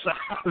at the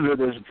size of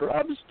this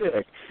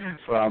drumstick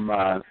from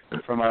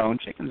our own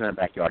chickens in our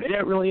backyard. And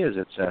it really is.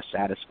 It's a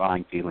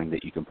satisfying feeling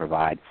that you can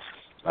provide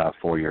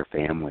for your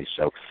family.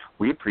 So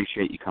we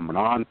appreciate you coming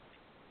on.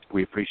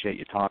 We appreciate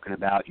you talking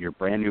about your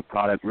brand new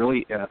product.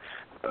 Really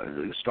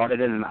started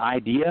as an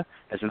idea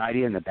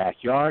in the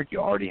backyard. You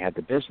already had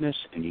the business,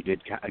 and you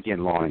did,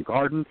 again, lawn and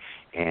garden,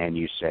 and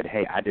you said,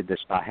 hey, I did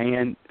this by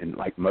hand, and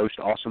like most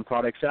awesome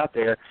products out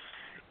there,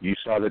 you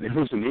saw that there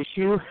was an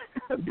issue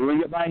of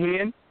doing it by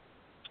hand.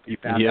 You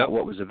found out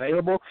what was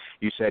available.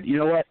 You said, you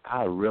know what,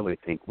 I really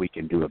think we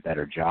can do a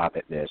better job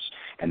at this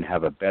and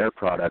have a better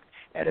product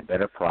at a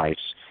better price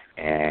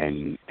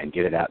and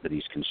get it out to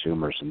these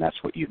consumers, and that's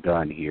what you've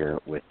done here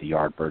with the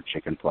YardBird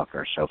Chicken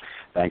Plucker. So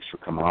thanks for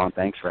coming on.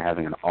 Thanks for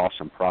having an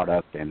awesome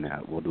product, and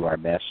we'll do our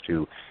best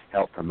to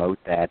help promote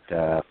that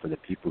for the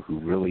people who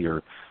really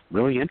are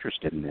really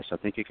interested in this. I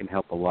think it can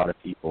help a lot of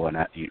people, and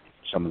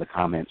some of the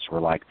comments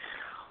were like,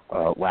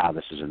 wow,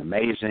 this is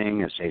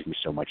amazing. It saves me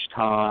so much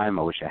time.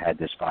 I wish I had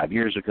this 5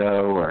 years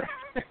ago. Or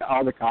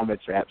all the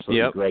comments are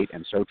absolutely great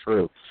and so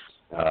true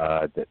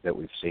that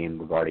we've seen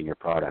regarding your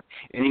product.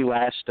 Any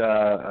last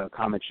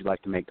comments you'd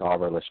like to make to all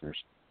of our listeners?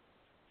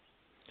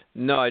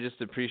 No, I just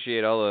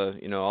appreciate all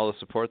the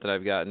support that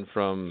I've gotten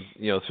from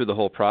through the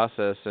whole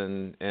process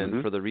and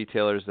for the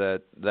retailers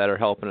that are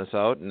helping us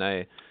out, and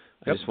I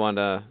just want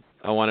to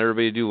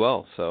everybody to do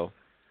well. So.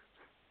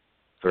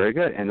 Very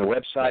good. And the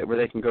website where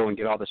they can go and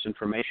get all this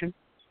information?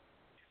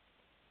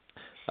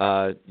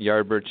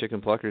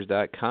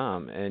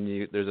 YardBirdChickenPluckers.com,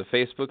 and there's a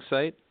Facebook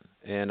site,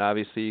 and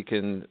obviously you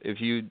can,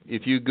 if you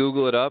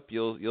Google it up,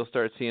 you'll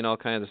start seeing all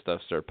kinds of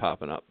stuff start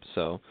popping up.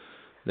 So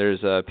there's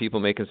people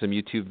making some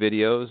YouTube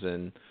videos,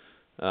 and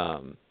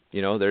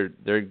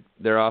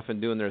they're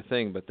often doing their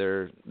thing, but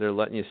they're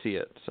letting you see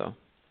it. So.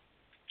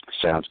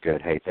 Sounds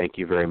good. Hey, thank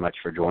you very much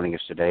for joining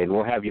us today, and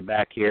we'll have you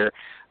back here,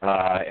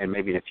 and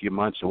maybe in a few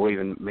months, and we'll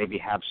even maybe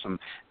have some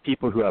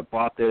people who have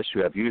bought this, who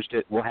have used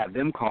it. We'll have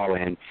them call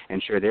in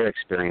and share their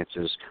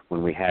experiences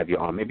when we have you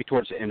on, maybe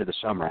towards the end of the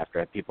summer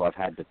after people have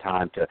had the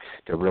time to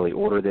really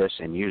order this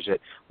and use it.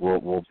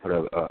 We'll put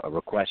a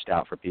request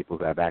out for people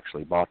who have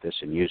actually bought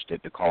this and used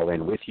it to call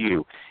in with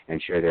you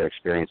and share their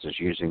experiences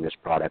using this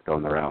product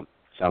on their own.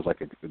 Sounds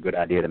like a good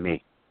idea to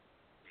me.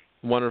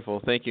 Wonderful.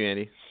 Thank you,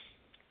 Andy.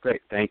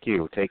 Great. Thank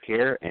you. Take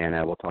care, and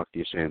we'll talk to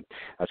you soon.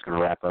 That's going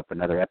to wrap up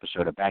another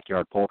episode of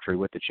Backyard Poultry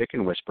with the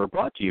Chicken Whisperer,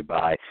 brought to you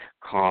by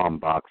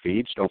Kalmbach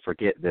Feeds. Don't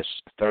forget, this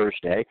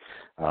Thursday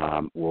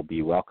we'll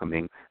be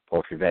welcoming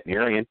poultry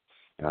veterinarian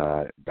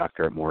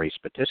Dr. Maurice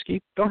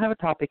Pitesky. Don't have a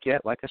topic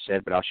yet, like I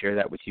said, but I'll share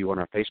that with you on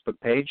our Facebook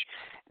page,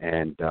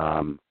 and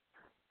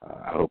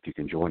I hope you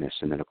can join us.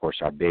 And then, of course,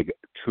 our big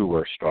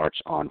tour starts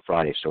on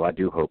Friday, so I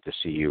do hope to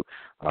see you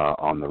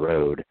on the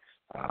road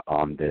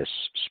on this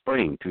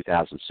spring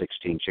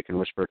 2016 Chicken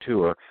Whisperer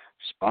Tour,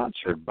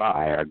 sponsored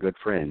by our good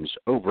friends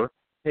over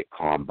at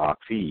Kalmbach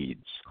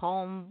Feeds.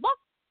 Kalmbach,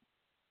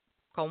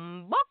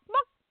 Kalmbach,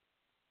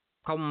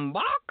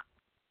 Kalmbach,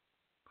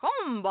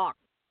 Kalmbach,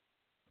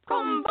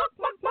 Kalmbach,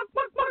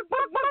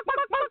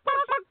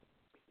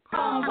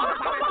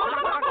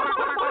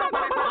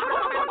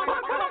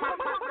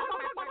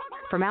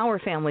 From our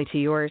family to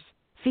yours,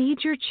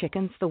 feed your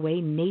chickens the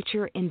way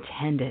nature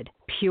intended.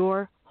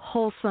 Pure,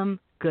 wholesome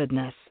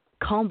goodness.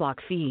 Kalmbach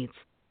Feeds.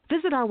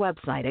 Visit our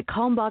website at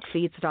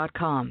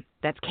kalmbachfeeds.com.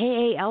 That's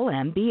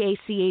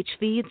KALMBACH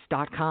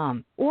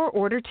Feeds.com. Or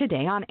order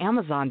today on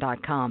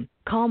Amazon.com.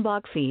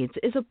 Kalmbach Feeds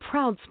is a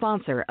proud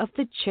sponsor of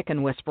the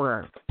Chicken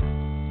Whisperer.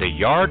 The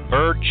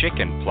YardBird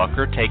Chicken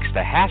Plucker takes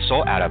the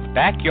hassle out of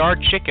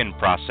backyard chicken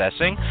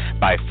processing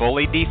by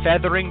fully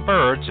defeathering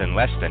birds in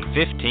less than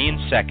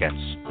 15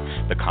 seconds.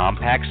 The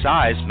compact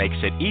size makes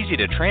it easy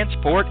to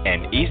transport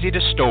and easy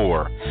to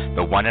store.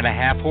 The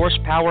 1.5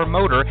 horsepower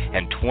motor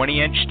and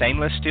 20-inch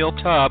stainless steel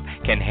tub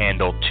can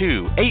handle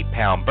 2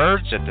 8-pound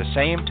birds at the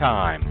same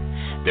time.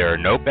 There are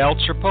no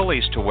belts or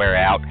pulleys to wear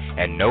out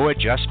and no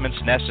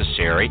adjustments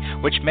necessary,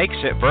 which makes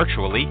it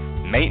virtually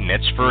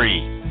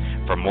maintenance-free.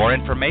 For more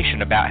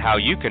information about how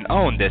you can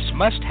own this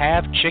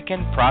must-have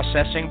chicken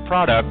processing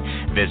product,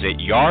 visit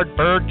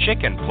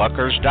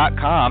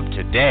YardBirdChickenPluckers.com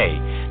today.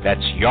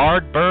 That's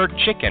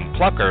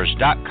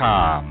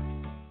YardBirdChickenPluckers.com.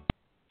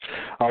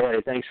 All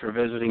right, thanks for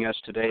visiting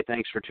us today.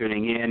 Thanks for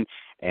tuning in,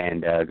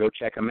 and go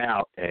check them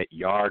out at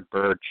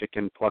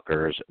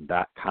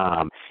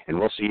YardBirdChickenPluckers.com. And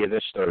we'll see you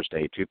this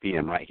Thursday, 2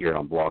 p.m. right here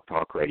on Blog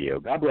Talk Radio.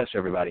 God bless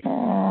everybody.